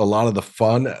from a lot of the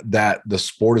fun that the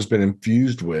sport has been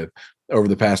infused with over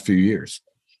the past few years.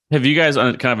 Have you guys,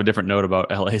 on kind of a different note about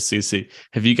LACC,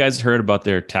 have you guys heard about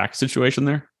their tax situation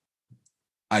there?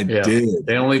 I did.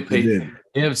 They only pay.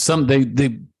 They have some.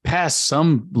 They passed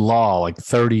some law like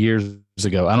 30 years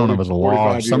ago. I don't know if it was a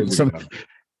law or some.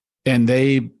 And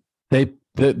the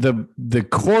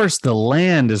course, the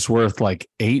land is worth like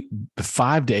 $5 to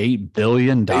 $8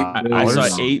 billion. I saw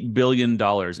 $8 billion.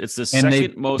 It's the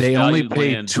second most. They only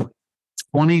pay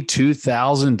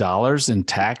 $22,000 in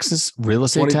taxes, real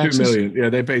estate taxes. 22 million. Yeah,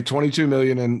 they pay $22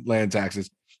 million in land taxes.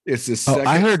 It's the second.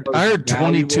 I heard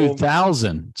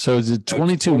 22,000. So is it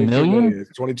 22 million?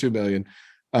 It's 22 million.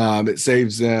 It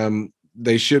saves them.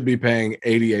 They should be paying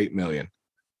 88 million.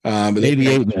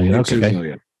 88 million. Okay.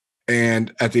 Million.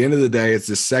 And at the end of the day, it's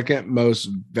the second most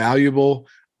valuable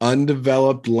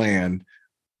undeveloped land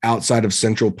outside of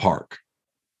Central Park.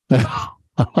 Yeah.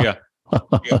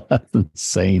 That's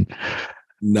insane.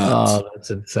 Nuts. Oh,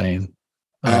 that's insane.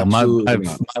 My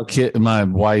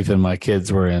wife and my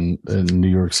kids were in New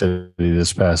York City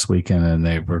this past weekend, and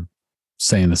they were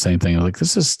saying the same thing. Like,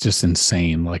 this is just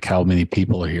insane. Like, how many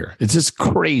people are here? It's just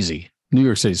crazy. New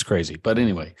York City's crazy. But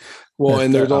anyway. Well,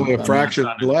 and there's only a fraction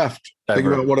left. Think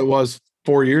about what it was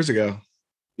 4 years ago.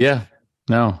 Yeah.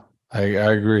 No, I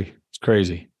agree. It's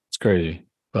crazy. It's crazy.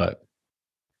 But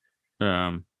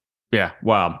yeah.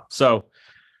 Wow. So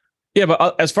yeah,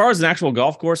 but as far as an actual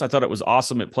golf course, I thought it was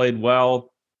awesome. It played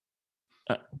well.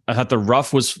 I thought the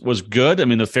rough was good. I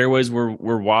mean, the fairways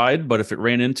were wide, but if it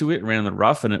ran into it, it ran in the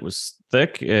rough and it was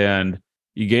thick, and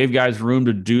you gave guys room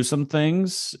to do some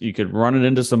things. You could run it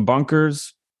into some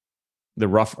bunkers. The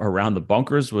rough around the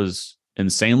bunkers was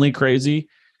insanely crazy.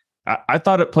 I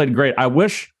thought it played great. I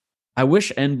wish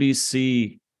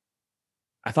NBC,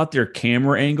 I thought their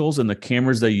camera angles and the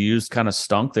cameras they used kind of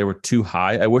stunk. They were too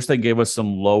high. I wish they gave us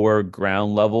some lower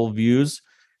ground level views,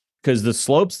 because the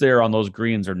slopes there on those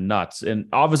greens are nuts. And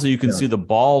obviously you can see the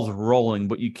balls rolling,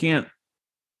 but you can't.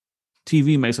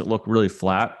 TV makes it look really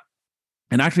flat.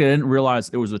 And actually, I didn't realize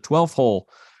it was the 12th hole,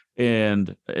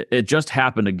 and it just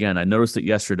happened again. I noticed it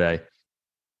yesterday.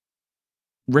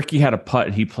 Rickie had a putt,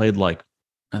 and he played like,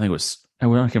 I can't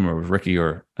remember if it was Rickie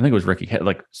or I think it was Rickie, had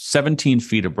like 17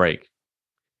 feet of break.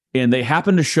 And they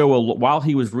happened to show while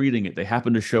he was reading it, they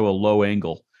happened to show a low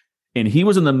angle, and he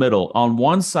was in the middle. On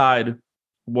one side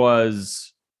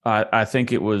was, I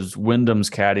think it was Wyndham's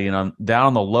caddy, and down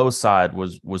on the low side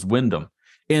was Wyndham.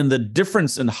 And the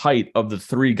difference in height of the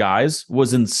three guys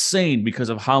was insane because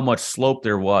of how much slope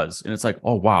there was. And it's like,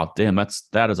 oh, wow, damn,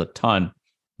 that is a ton.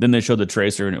 Then they showed the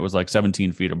tracer, and it was like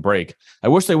 17 feet of break. I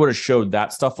wish they would have showed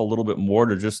that stuff a little bit more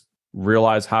to just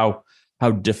realize how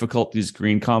difficult these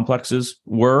green complexes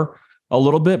were a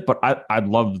little bit. But I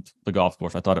loved the golf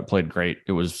course. I thought it played great.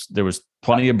 There was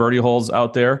plenty of birdie holes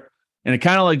out there. And it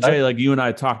kind of like, Jay, like you and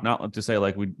I talked, not to say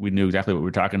like we knew exactly what we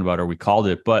were talking about or we called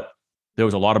it, but there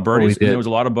was a lot of birdies and there was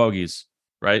a lot of bogeys,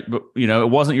 right? But, it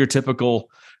wasn't your typical,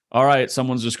 all right,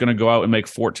 someone's just going to go out and make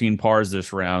 14 pars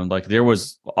this round. Like, there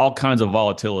was all kinds of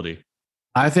volatility.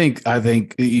 I think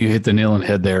you hit the nail on the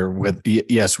head there with,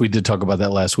 yes, we did talk about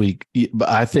that last week, but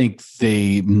I think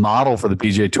the model for the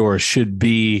PGA Tour should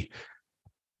be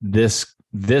this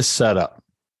setup.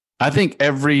 I think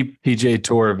every PGA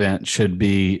Tour event should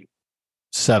be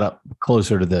set up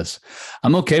closer to this.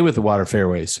 I'm okay with the water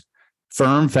fairways,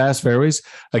 firm, fast fairways.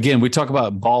 Again, we talk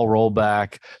about ball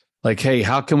rollback. Like, hey,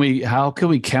 how can we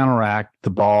counteract the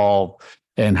ball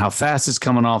and how fast it's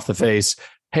coming off the face.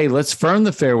 Hey, let's firm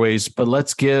the fairways, but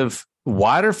let's give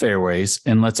wider fairways,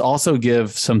 and let's also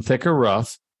give some thicker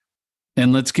rough,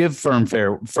 and let's give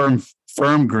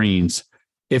firm greens.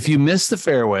 If you miss the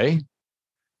fairway,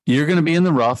 you're going to be in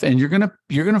the rough, and you're going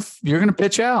to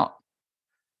pitch out.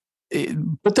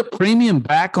 Put the premium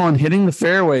back on hitting the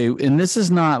fairway. And this is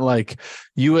not like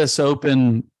US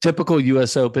Open, typical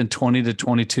US Open 20 to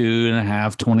 22 and a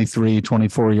half, 23,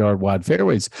 24 yard wide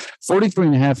fairways, 43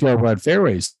 and a half yard wide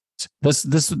fairways.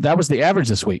 That was the average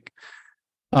this week.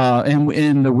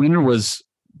 And the winner was,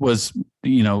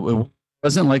 it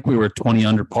wasn't like we were 20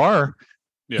 under par.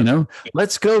 Yeah.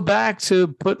 Let's go back to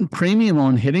putting premium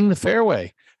on hitting the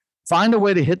fairway. Find a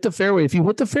way to hit the fairway. If you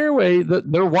hit the fairway,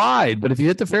 they're wide, but if you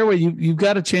hit the fairway, you've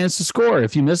got a chance to score.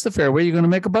 If you miss the fairway, you're going to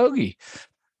make a bogey.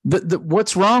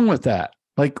 What's wrong with that?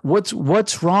 Like, what's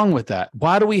wrong with that?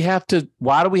 Why do we have to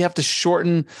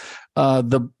shorten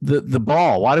the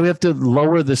ball? Why do we have to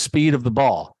lower the speed of the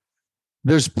ball?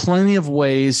 There's plenty of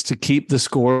ways to keep the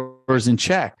scores in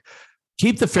check.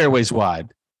 Keep the fairways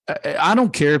wide. I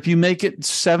don't care if you make it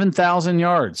 7,000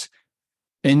 yards.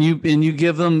 And you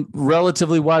give them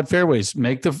relatively wide fairways.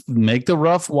 Make the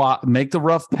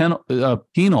rough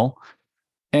penal,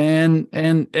 and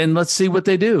let's see what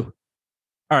they do.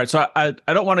 All right, so I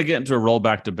don't want to get into a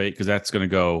rollback debate because that's going to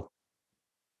go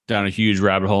down a huge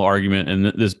rabbit hole argument, and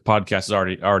this podcast is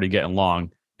already getting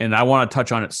long. And I want to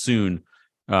touch on it soon,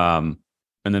 in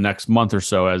the next month or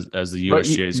so, as the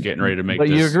USGA is getting ready to make. But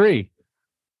this. You agree?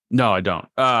 No, I don't.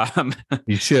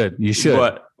 You should.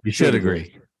 But you should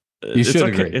agree. You should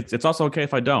agree. It's also okay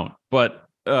if I don't. But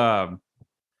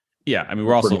yeah, I mean,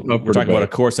 we're talking about a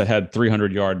course that had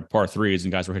 300-yard par threes,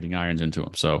 and guys were hitting irons into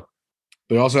them. So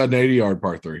they also had an 80-yard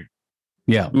par three.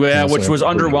 Yeah, which was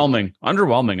underwhelming.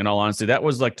 Underwhelming, in all honesty. That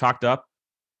was like talked up.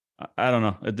 I don't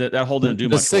know. That hole didn't do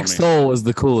much. The sixth hole was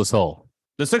the coolest hole.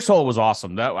 The sixth hole was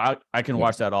awesome. That I can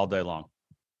watch that all day long.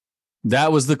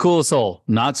 That was the coolest hole.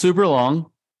 Not super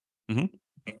long,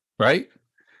 right?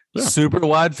 Yeah. Super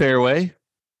wide fairway.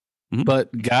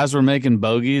 But guys were making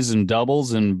bogeys and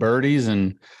doubles and birdies,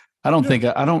 and I'm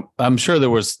sure there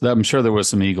was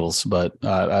some eagles, but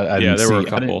I didn't there see, were a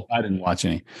couple. I didn't watch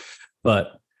any,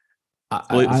 but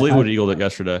Fleetwood eagled it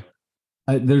yesterday.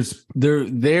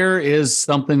 There is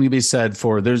something to be said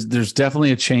for there's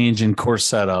definitely a change in course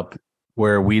setup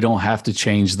where we don't have to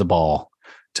change the ball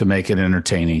to make it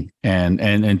entertaining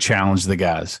and challenge the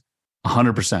guys.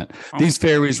 100%. These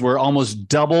fairways were almost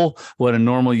double what a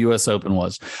normal U.S. Open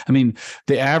was. I mean,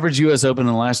 the average U.S. Open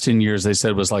in the last 10 years, they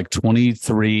said was like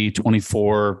 23,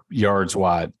 24 yards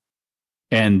wide.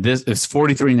 And this is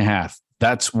 43 and a half.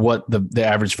 That's what the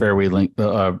average fairway length,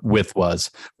 width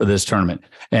was for this tournament.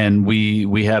 And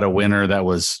we had a winner that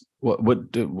was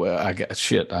I guess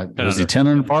shit. Was he 10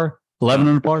 under par? 11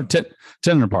 under par? 10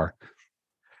 under par.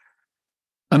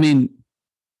 I mean,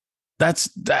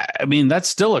 that's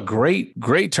still a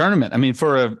great tournament. I mean,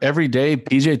 for a everyday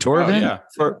PGA Tour event,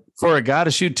 for a guy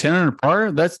to shoot 10 under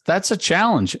par, that's a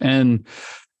challenge. And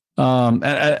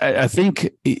I think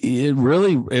it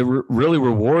really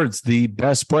rewards the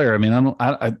best player. I mean,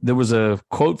 there was a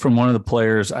quote from one of the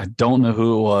players. I don't know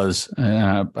who it was,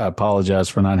 and I apologize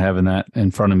for not having that in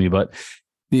front of me, but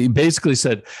he basically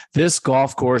said, "This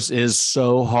golf course is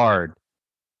so hard.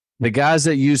 The guys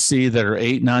that you see that are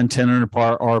 8, 9, 10 under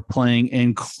par are playing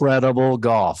incredible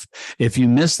golf. If you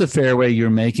miss the fairway, you're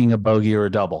making a bogey or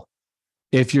a double.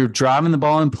 If you're driving the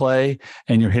ball in play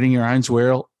and you're hitting your irons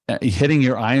well,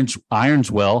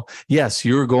 yes,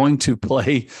 you're going to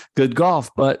play good golf,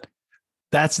 but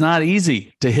that's not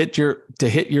easy to hit your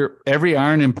every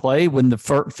iron in play when the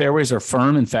fairways are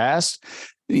firm and fast.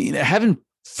 Having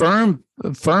firm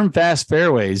fast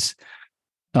fairways,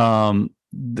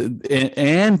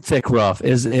 and thick rough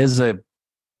is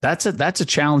that's a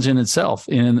challenge in itself.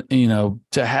 And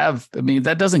to have, I mean,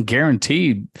 that doesn't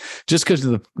guarantee just because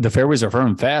the fairways are firm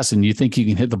and fast and you think you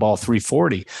can hit the ball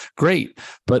 340, great,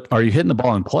 but are you hitting the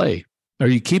ball in play? Are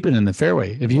you keeping it in the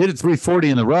fairway? If you hit it 340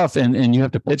 in the rough and you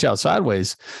have to pitch out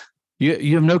sideways,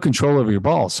 you have no control over your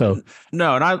ball. So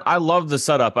no, and I love the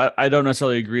setup. I don't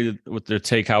necessarily agree with their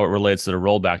take how it relates to the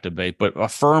rollback debate, but a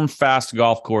firm, fast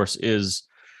golf course is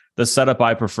the setup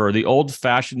I prefer. The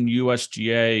old-fashioned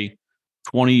USGA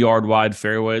 20-yard wide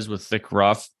fairways with thick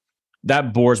rough,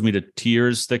 that bores me to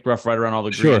tears. Thick rough right around all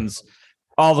the greens. Sure.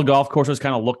 All the golf courses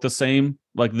kind of look the same.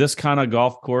 Like this kind of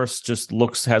golf course just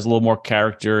has a little more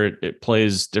character. It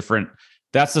plays different.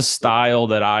 That's the style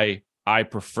that I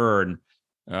prefer.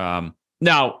 Now,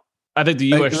 I think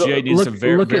the USGA needs to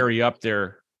vary up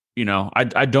there.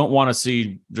 I don't want to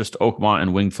see just Oakmont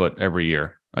and Winged Foot every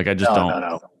year. Like I just don't.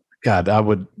 No. God, I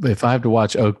would, if I have to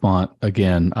watch Oakmont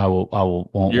again, I won't.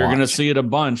 You're watch. going to see it a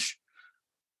bunch.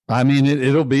 I mean,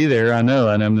 it'll be there. I know.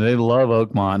 And I mean, they love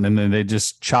Oakmont, and then they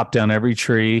just chop down every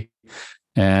tree.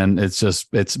 And it's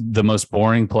the most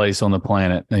boring place on the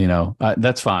planet.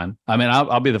 That's fine. I mean,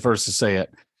 I'll be the first to say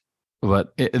it,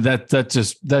 but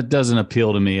that doesn't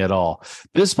appeal to me at all.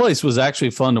 This place was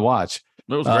actually fun to watch.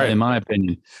 It was great. In my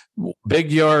opinion.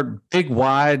 Big yard, big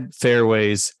wide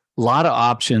fairways, a lot of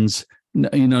options.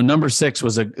 Number 6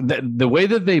 was the way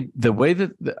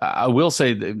that I will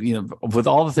say that, with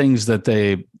all the things that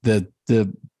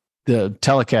the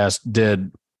telecast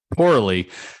did poorly,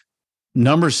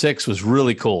 number 6 was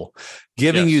really cool,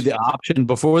 giving you the option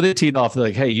before they teed off. They're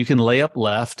like, hey, you can lay up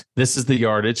left. This is the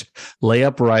yardage. Lay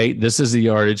up right. This is the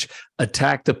yardage.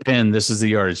 Attack the pin. This is the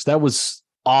yardage. That was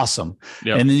awesome.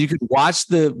 Yep. And then you could watch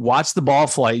the ball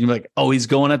flight. And you're like, oh, he's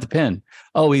going at the pin.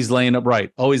 Oh, he's laying up right.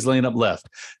 Oh, he's laying up left.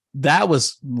 That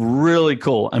was really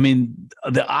cool. I mean,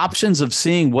 the options of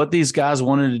seeing what these guys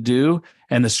wanted to do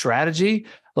and the strategy,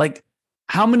 like,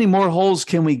 how many more holes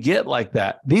can we get like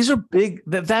that? These are big.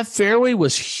 That fairway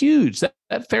was huge.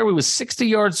 That fairway was 60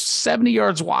 yards, 70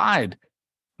 yards wide.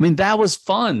 I mean, that was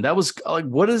fun. That was like,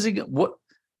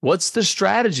 what's the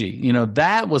strategy?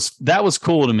 That was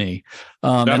cool to me.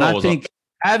 And I think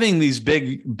having these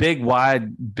big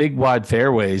wide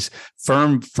fairways,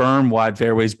 firm wide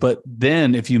fairways, but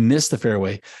then if you miss the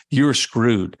fairway, you're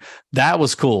screwed. That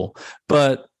was cool.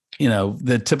 But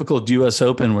the typical US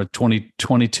Open with 20,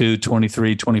 22,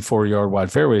 23, 24 yard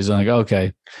wide fairways. I'm like,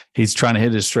 okay, he's trying to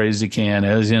hit as straight as he can.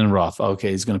 As in rough. Okay,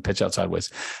 he's going to pitch out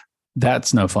sideways.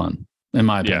 That's no fun, in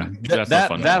my opinion. Yeah,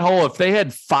 that hole, if they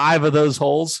had 5 of those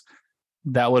holes,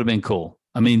 that would have been cool.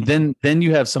 I mean, then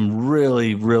you have some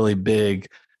really, really big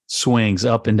swings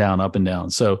up and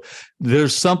down. So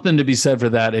there's something to be said for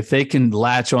that. If they can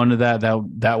latch onto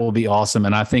that will be awesome.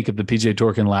 And I think if the PGA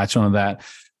Tour can latch onto that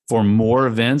for more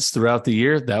events throughout the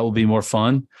year, that will be more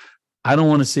fun. I don't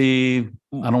want to see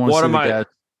the guys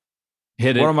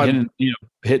hit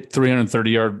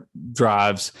 330 yard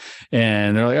drives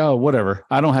and they're like, oh, whatever.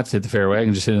 I don't have to hit the fairway. I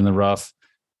can just hit in the rough,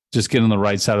 just get on the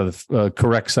right side of the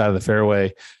correct side of the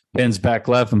fairway. Pins back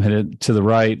left, I'm headed to the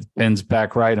right. Pins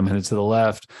back right, I'm headed to the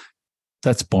left.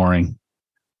 That's boring.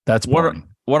 That's boring.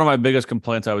 One of my biggest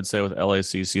complaints, I would say, with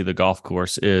LACC, the golf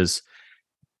course, is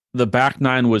the back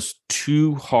 9 was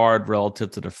too hard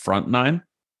relative to the front 9.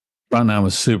 Front 9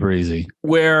 was super easy.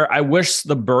 Where I wish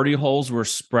the birdie holes were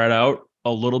spread out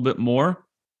a little bit more.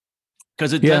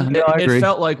 Because it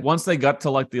felt like once they got to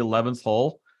like the 11th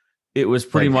hole, it was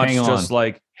pretty much just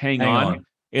like hang on.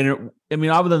 And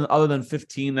other than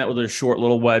 15, that was a short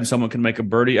little wedge. Someone can make a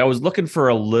birdie. I was looking for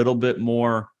a little bit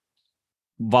more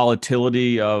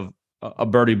volatility of a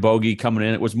birdie bogey coming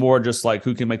in. It was more just like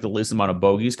who can make the least amount of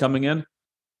bogeys coming in.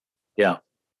 Yeah.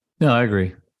 No, I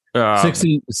agree.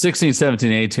 16,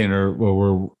 17, 18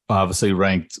 were obviously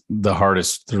ranked the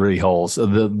hardest 3 holes.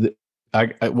 They're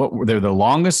the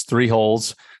longest 3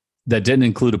 holes that didn't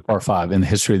include a par 5 in the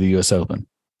history of the US Open.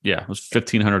 Yeah, it was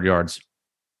 1,500 yards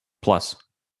plus.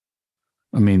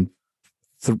 I mean,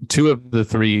 two of the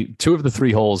three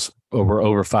holes were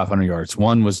over 500 yards.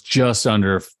 One was just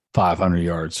under 500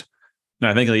 yards. No,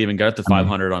 I think they even got to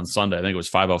 500 on Sunday. I think it was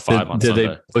 505 on Sunday.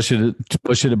 Did they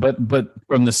push it? But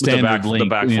from the standard link, the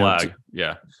back flag,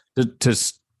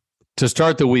 To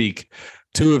start the week,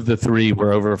 2 of the 3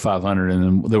 were over 500, and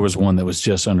then there was one that was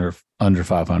just under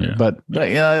 500. Yeah. But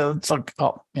it's like,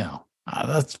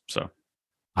 that's so.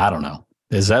 I don't know.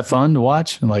 Is that fun to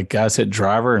watch? Like guys hit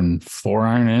driver and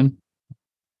 4-iron in?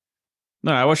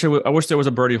 No, I wish there was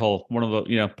a birdie hole. One of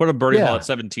the put a birdie hole at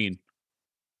 17.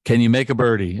 Can you make a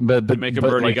birdie? But make a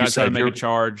birdie. Like guys got to make a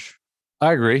charge.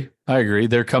 I agree.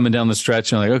 They're coming down the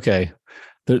stretch and like, okay,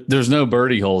 there's no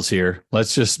birdie holes here.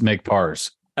 Let's just make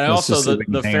pars. And also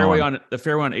the fairway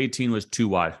on 18 was too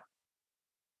wide.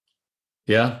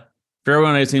 Yeah, fairway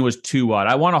on 18 was too wide.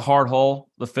 I want a hard hole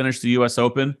to finish the U.S.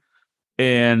 Open.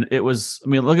 And it was,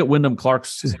 look at Wyndham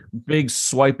Clark's big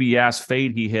swipey ass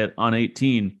fade he hit on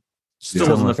 18. Still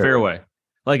was in the fairway.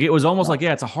 Like it was almost like,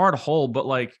 it's a hard hole, but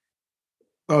like.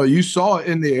 Oh, you saw it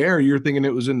in the air. You're thinking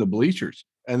it was in the bleachers.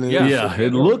 And then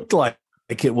it looked like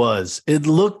it was. It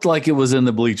looked like it was in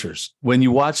the bleachers. When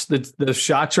you watch the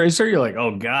shot tracer, you're like,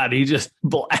 oh God, he just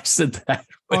blasted that.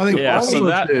 I think so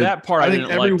that part I think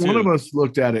every one of us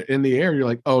looked at it in the air. You're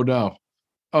like, oh no.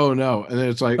 And then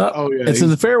it's like, it's in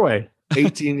the fairway.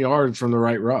 18 yards from the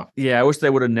right rough. Yeah, I wish they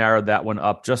would have narrowed that one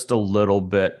up just a little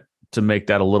bit to make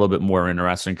that a little bit more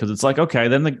interesting. Because it's like, okay,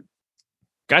 then the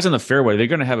guys in the fairway, they're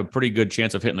going to have a pretty good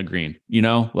chance of hitting the green.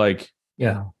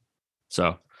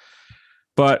 So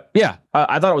But yeah,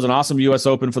 I thought it was an awesome U.S.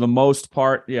 Open for the most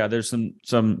part. Yeah, there's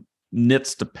some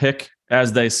nits to pick,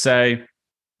 as they say,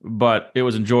 but it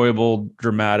was enjoyable,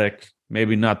 dramatic.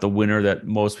 Maybe not the winner that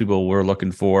most people were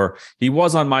looking for. He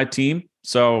was on my team,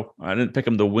 so I didn't pick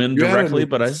him to win directly.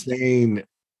 But insane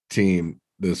team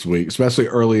this week, especially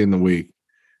early in the week.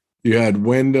 You had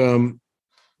Wyndham,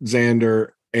 Xander,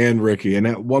 and Rickie, and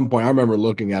at one point, I remember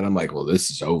looking at him like, "Well, this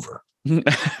is over."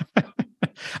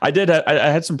 I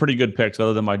had some pretty good picks,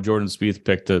 other than my Jordan Spieth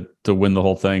pick to win the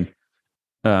whole thing,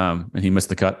 and he missed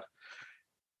the cut.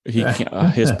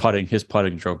 His putting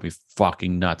drove me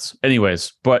fucking nuts.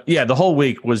 Anyways, but yeah, the whole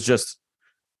week was just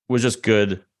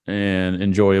good and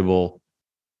enjoyable.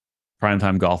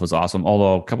 Primetime golf was awesome.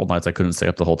 Although a couple nights I couldn't stay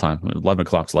up the whole time. 11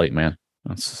 o'clock's late, man.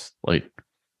 That's late.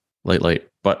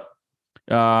 But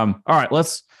all right,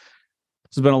 this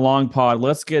has been a long pod.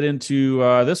 Let's get into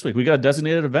this week. We got a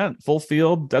designated event, full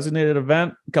field designated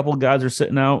event. A couple of guys are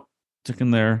sitting out, taking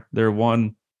their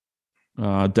one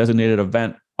designated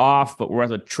event off, but we're at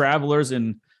the Travelers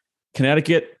in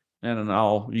Connecticut. And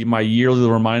my yearly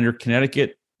reminder,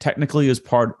 Connecticut technically is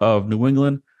part of New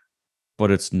England,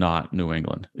 but it's not New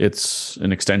England. It's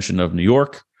an extension of New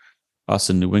York.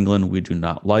 Us in New England, we do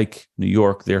not like New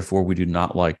York. Therefore, we do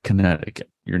not like Connecticut.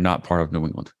 You're not part of New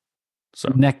England. So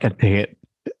Connecticut.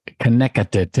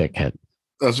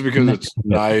 That's because it's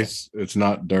nice. It's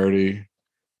not dirty.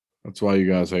 That's why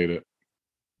you guys hate it.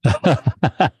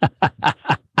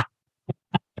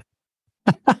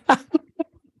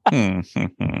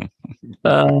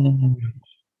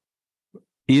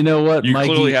 You know what, you Mikey,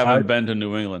 clearly haven't been to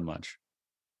New England much.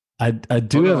 I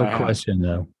do have a question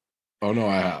though. Oh no,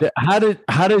 I have. How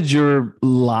did your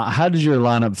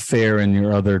lineup fare in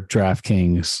your other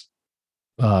DraftKings?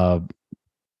 I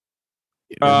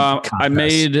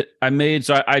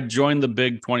joined the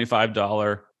big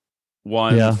 $25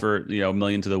 one for $1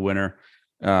 million to the winner.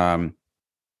 I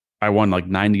won like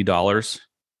 $90.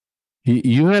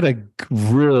 You had a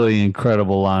really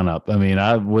incredible lineup. I mean,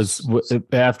 I was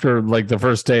after like the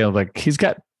first day, I was like, he's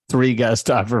got 3 guys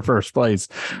tied for first place.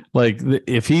 Like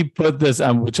if he put this,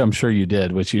 which I'm sure you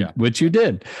did, which you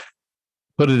did,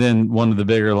 put it in one of the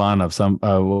bigger lineups.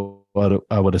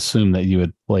 I would assume that you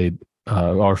had played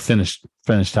or finished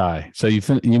high. So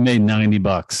you made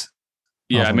 $90.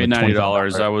 Yeah, I made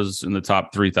 $90. I was in the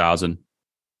top 3,000.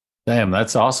 Damn,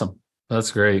 that's awesome. That's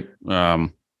great.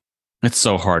 It's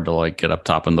so hard to like get up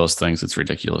top in those things. It's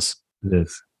ridiculous. It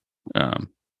is.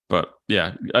 But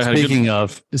yeah. Speaking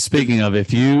of,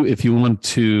 if you want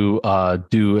to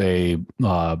do a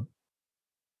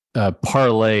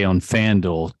parlay on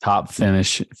FanDuel, top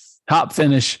finish,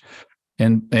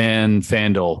 and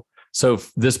FanDuel. So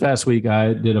this past week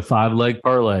I did a 5-leg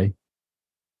parlay.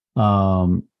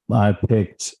 I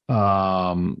picked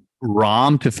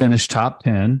Rahm to finish top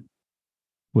 10,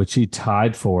 which he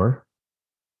tied for.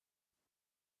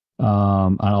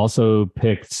 I also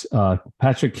picked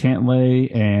Patrick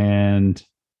Cantlay and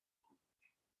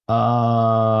Xander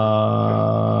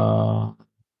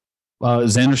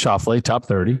Schauffele, top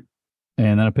 30.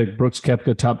 And then I picked Brooks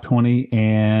Koepka, top 20,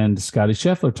 and Scotty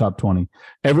Scheffler, top 20.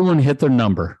 Everyone hit their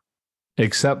number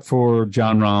except for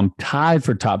Jon Rahm, tied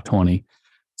for top 20.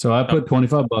 So I put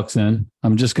 $25 in.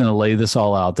 I'm just going to lay this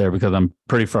all out there because I'm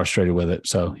pretty frustrated with it.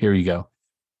 So here you go.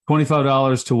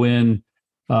 $25 to win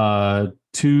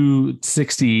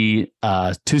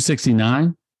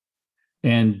 269.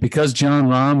 And because Jon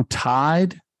Rahm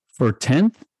tied for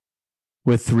 10th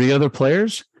with 3 other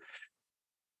players,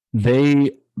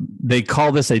 they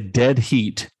call this a dead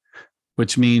heat,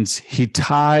 which means he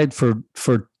tied for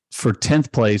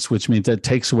 10th place, which means that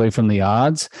takes away from the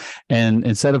odds. And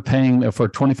instead of paying for a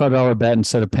 $25 bet,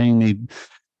 instead of paying me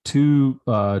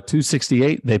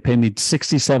 $268, they pay me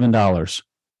 $67.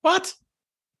 What?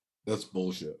 That's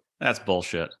bullshit. That's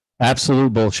bullshit.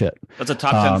 Absolute bullshit. That's a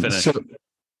top 10 finish.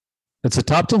 It's a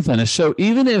top 10 finish. So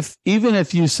even if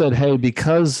you said, hey,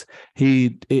 because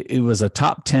it was a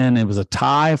top 10, it was a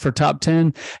tie for top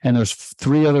 10, and there's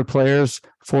 3 other players,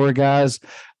 4 guys,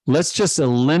 let's just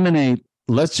eliminate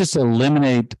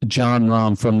Jon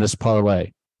Rahm from this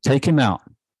parlay. Take him out.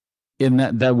 And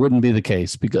that wouldn't be the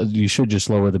case because you should just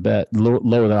lower the bet,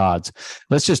 lower the odds.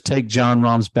 Let's just take Jon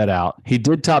Rahm's bet out. He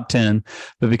did top 10,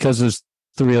 but because there's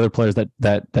 3 other players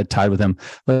that tied with him,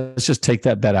 let's just take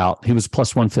that bet out. He was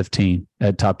plus 115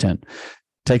 at top 10.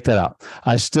 Take that out.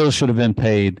 I still should have been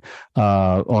paid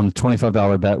on the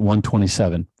 $25 bet,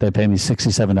 $127. They pay me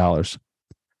 $67.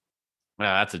 Wow,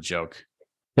 that's a joke.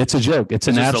 It's a joke. It's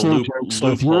an absolute joke. So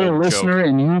if you're a listener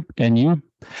and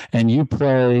you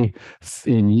play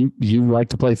and you like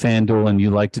to play FanDuel and you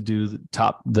like to do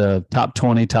the top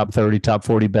 20, top 30, top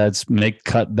 40 bets, make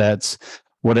cut bets,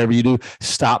 whatever you do,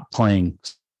 stop playing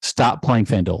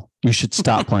FanDuel. You should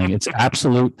stop playing. It's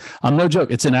absolute. I'm no joke.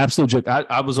 It's an absolute joke.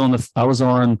 I was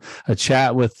on a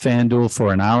chat with FanDuel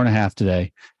for an hour and a half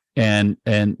today. And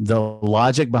the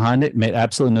logic behind it made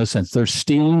absolutely no sense. They're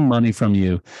stealing money from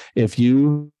you if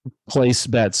you place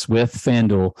bets with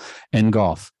FanDuel and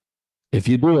golf. If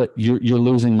you do it, you're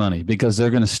losing money because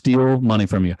they're going to steal money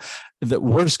from you. The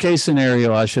worst case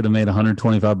scenario, I should have made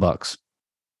 $125.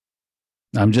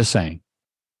 I'm just saying.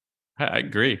 I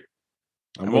agree.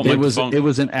 It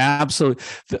was an absolute,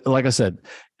 like I said,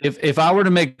 if I were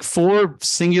to make 4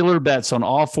 singular bets on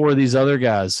all 4 of these other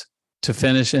guys to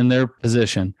finish in their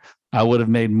position, I would have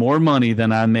made more money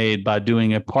than I made by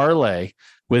doing a parlay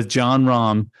with John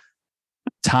Rahm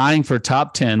tying for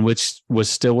top 10, which was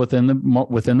still within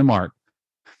the mark.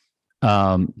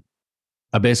 I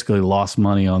basically lost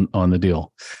money on the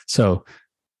deal. So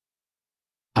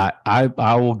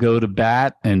I will go to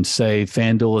bat and say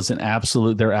FanDuel is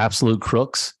they're absolute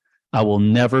crooks. I will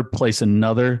never place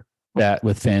another bet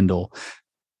with FanDuel.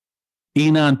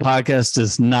 Enon Podcast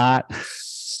does not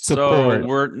support.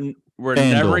 So we're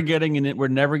never getting an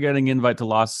invite to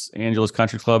Los Angeles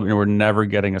Country Club, and we're never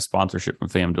getting a sponsorship from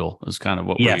FanDuel. Is kind of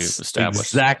what we established.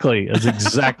 Exactly. That's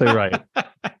exactly right.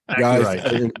 Guys,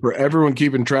 right. For everyone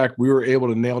keeping track, we were able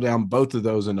to nail down both of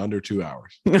those in under 2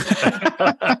 hours.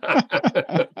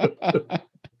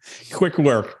 Quick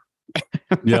work.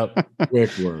 Yep.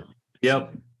 Quick work.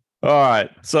 Yep. All right.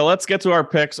 So let's get to our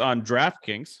picks on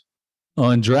DraftKings.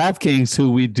 On DraftKings,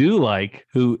 who we do like,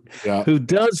 who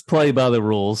does play by the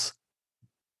rules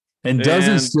and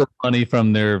doesn't steal money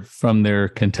from their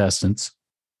contestants.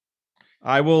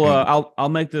 I will. I'll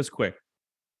make this quick.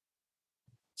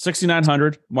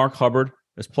 6,900. Mark Hubbard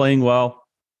is playing well.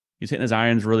 He's hitting his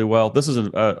irons really well. This is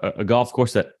a golf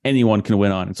course that anyone can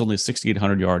win on. It's only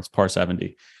 6,800 yards, par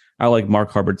 70. I like Mark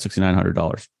Hubbard,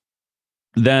 $6,900.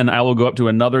 Then I will go up to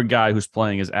another guy who's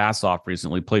playing his ass off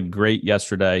recently. Played great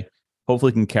yesterday.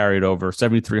 Hopefully can carry it over.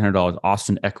 $7,300.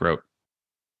 Austin Eckroat.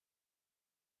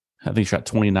 I think he shot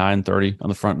 29, 30 on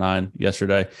the front 9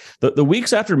 yesterday. The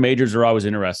weeks after majors are always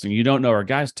interesting. You don't know, are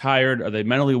guys tired? Are they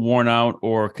mentally worn out?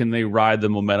 Or can they ride the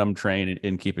momentum train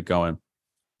and keep it going?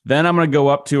 Then I'm going to go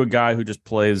up to a guy who just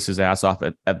plays his ass off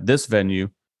at this venue,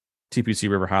 TPC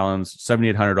River Highlands,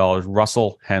 $7,800.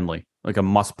 Russell Henley, like a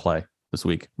must play this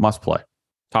week. Must play.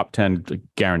 Top 10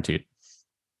 guaranteed.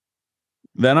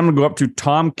 Then I'm going to go up to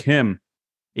Tom Kim,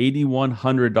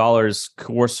 $8,100.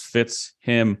 Course fits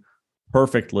him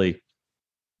perfectly.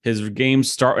 His game's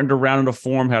starting to round into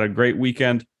form. Had a great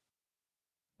weekend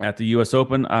at the U.S.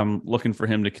 Open. I'm looking for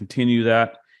him to continue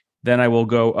that. Then I will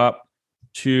go up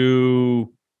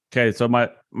to... Okay, so my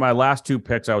last 2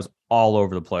 picks, I was all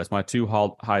over the place. My 2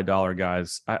 high dollar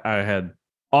guys, I had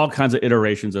all kinds of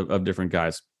iterations of different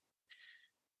guys.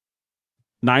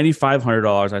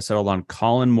 $9,500, I settled on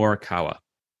Colin Morikawa.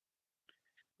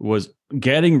 Was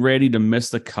getting ready to miss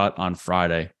the cut on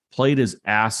Friday. Played his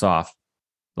ass off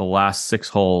the last 6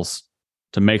 holes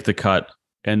to make the cut,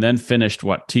 and then finished,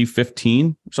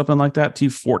 T15? Something like that,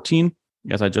 T14?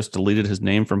 Yes, I just deleted his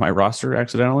name from my roster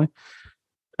accidentally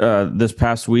this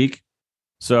past week.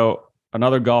 So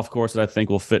another golf course that I think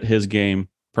will fit his game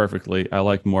perfectly. I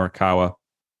like Morikawa.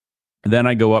 And then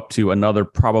I go up to another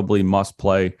probably must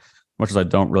play, much as I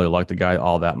don't really like the guy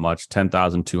all that much,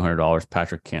 $10,200,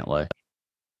 Patrick Cantlay.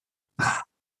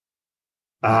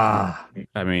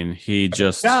 I mean, he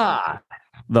just...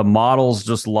 The models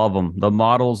just love him. The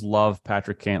models love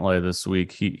Patrick Cantlay this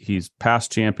week. He's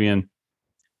past champion,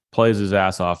 plays his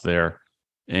ass off there,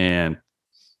 and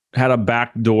had a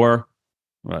backdoor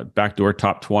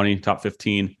top 20, top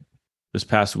 15 this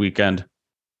past weekend.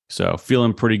 So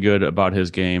feeling pretty good about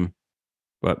his game.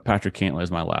 But Patrick Cantlay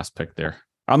is my last pick there.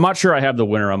 I'm not sure I have the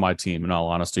winner on my team, in all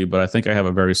honesty, but I think I have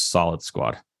a very solid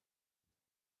squad.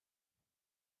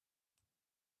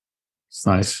 It's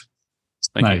nice.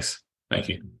 Thank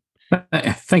you.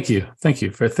 Thank you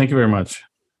very much.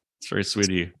 It's very sweet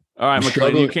of you. All right,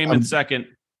 McClain, you came in second.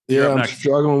 Yeah, I'm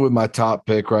struggling with my top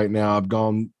pick right now. I've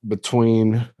gone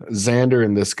between Xander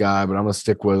and this guy, but I'm gonna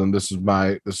stick with him. This is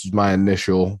my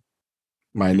initial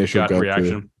gut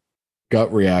reaction.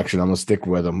 Gut reaction. I'm gonna stick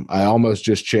with him. I almost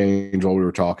just changed while we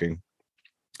were talking,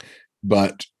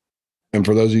 and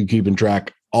for those of you keeping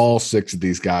track, all 6 of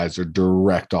these guys are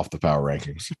direct off the power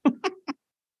rankings.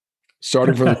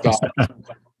 Starting from the top,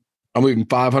 I'm leaving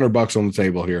 $500 on the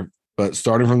table here, but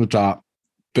starting from the top,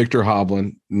 Victor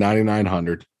Hovland,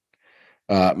 $9,900.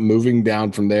 Moving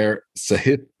down from there,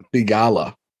 Sahith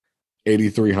Theegala,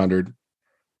 8,300.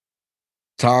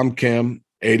 Tom Kim,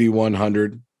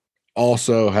 8,100.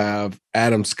 Also have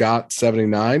Adam Scott,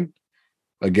 79.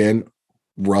 Again,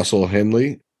 Russell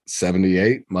Henley,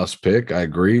 78. Must pick. I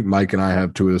agree. Mike and I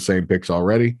have two of the same picks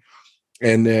already.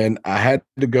 And then I had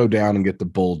to go down and get the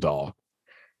Bulldog.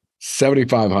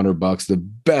 $7,500, the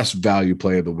best value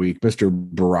play of the week, Mr.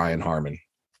 Brian Harman.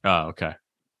 Oh, okay.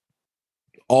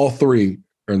 All three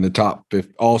are in the top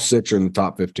 50, all six are in the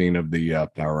top 15 of the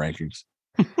power rankings.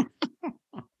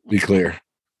 Be clear.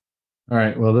 All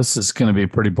right. Well, this is going to be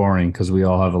pretty boring because we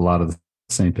all have a lot of the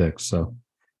same picks. So,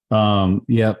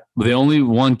 yeah. The only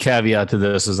one caveat to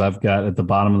this is I've got at the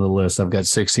bottom of the list, I've got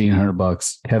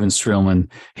 $1,600. Kevin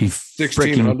Streelman. He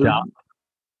 $1,600.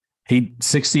 He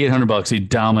 $6,800. He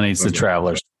dominates the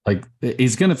Travelers. Like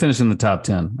he's going to finish in the top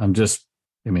 10.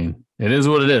 It is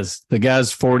what it is. The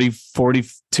guy's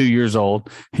 42 years old.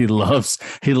 He loves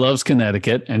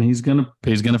Connecticut, and he's gonna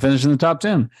finish in the top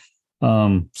 10.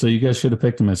 So you guys should have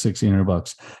picked him at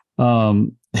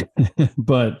 $1,600.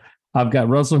 But I've got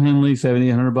Russell Henley,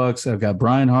 $7,800. I've got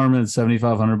Brian Harman at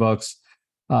 $7,500.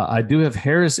 I do have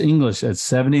Harris English at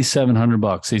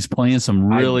 $7,700. He's playing some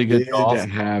really good golf. I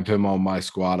have him on my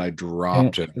squad. I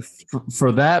dropped it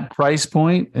for that price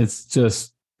point. It's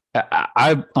just,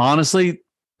 I honestly,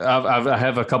 I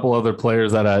have a couple other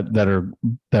players that are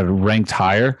ranked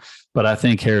higher, but I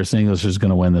think Harris English is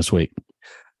going to win this week.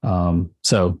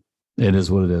 So it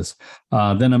is what it is.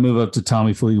 Then I move up to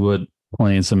Tommy Fleetwood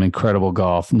playing some incredible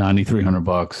golf,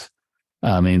 $9,300.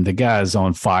 I mean, the guy's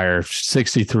on fire,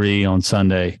 63 on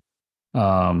Sunday,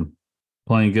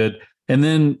 playing good. And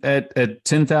then at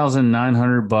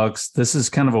 $10,900, this is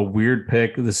kind of a weird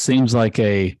pick. This seems like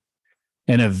an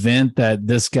event that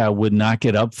this guy would not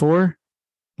get up for.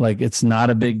 Like it's not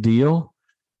a big deal.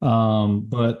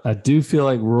 But I do feel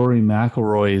like Rory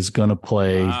McIlroy is going to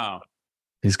play. Wow.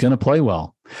 He's going to play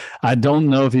well. I don't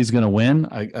know if he's going to win.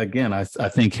 I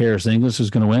think Harris English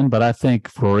is going to win, but I think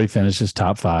Rory finishes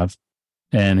top 5.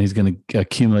 And he's going to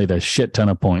accumulate a shit ton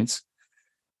of points.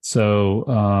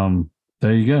 So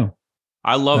there you go.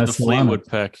 I love the Fleetwood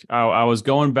pick. I was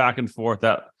going back and forth.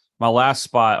 That my last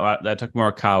spot that I took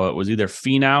Morikawa, it was either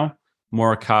Finau,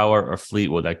 Morikawa, or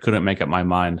Fleetwood. I couldn't make up my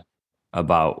mind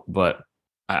about, but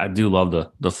I do love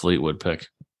the Fleetwood pick.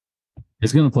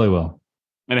 He's going to play well.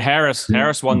 And Harris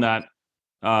won that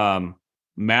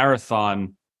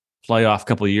marathon playoff a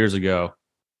couple of years ago.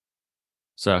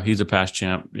 So he's a past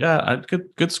champ. Yeah,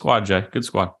 good squad, Jay. Good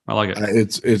squad. I like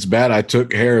it. It's bad. I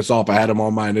took Harris off. I had him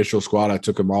on my initial squad. I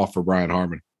took him off for Brian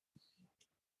Harman.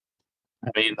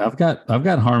 I mean, I've got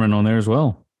Harman on there as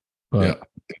well. But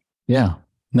yeah.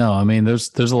 No, I mean, there's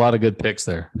a lot of good picks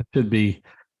there. It should be.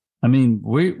 I mean,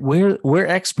 we're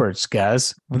experts,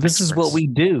 guys. This is what we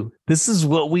do. This is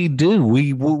what we do.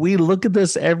 We look at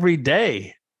this every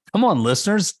day. Come on,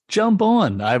 listeners, jump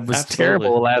on. I was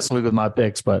terrible last week with my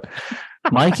picks, but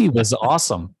Mikey was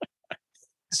awesome.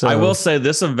 So I will say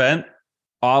this event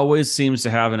always seems to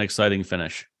have an exciting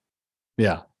finish.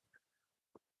 Yeah.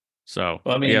 So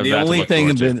I mean, the only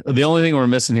thing we're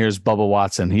missing here is Bubba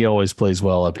Watson. He always plays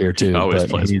well up here too. He always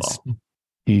plays well.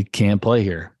 He can't play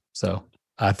here. So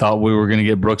I thought we were going to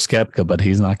get Brooks Koepka, but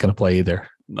he's not going to play either.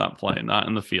 Not playing, not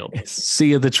in the field.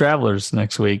 See you the Travelers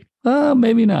next week.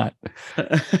 Maybe not.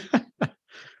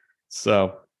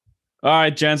 So, all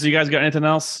right, gents, you guys got anything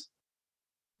else?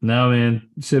 No, man.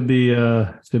 Should be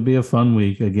a fun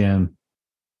week again.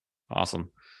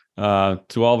 Awesome.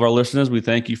 To all of our listeners, we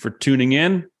thank you for tuning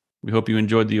in. We hope you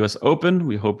enjoyed the U.S. Open.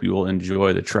 We hope you will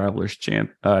enjoy the Travelers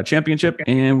Championship,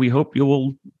 and we hope you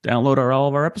will download all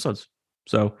of our episodes.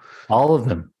 So all of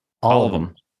them.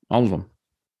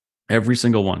 Every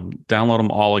single one. Download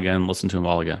them all again. Listen to them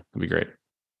all again. It'd be great.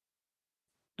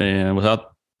 And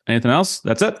without anything else,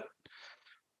 that's it.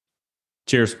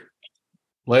 Cheers.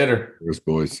 Later. Cheers,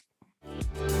 boys.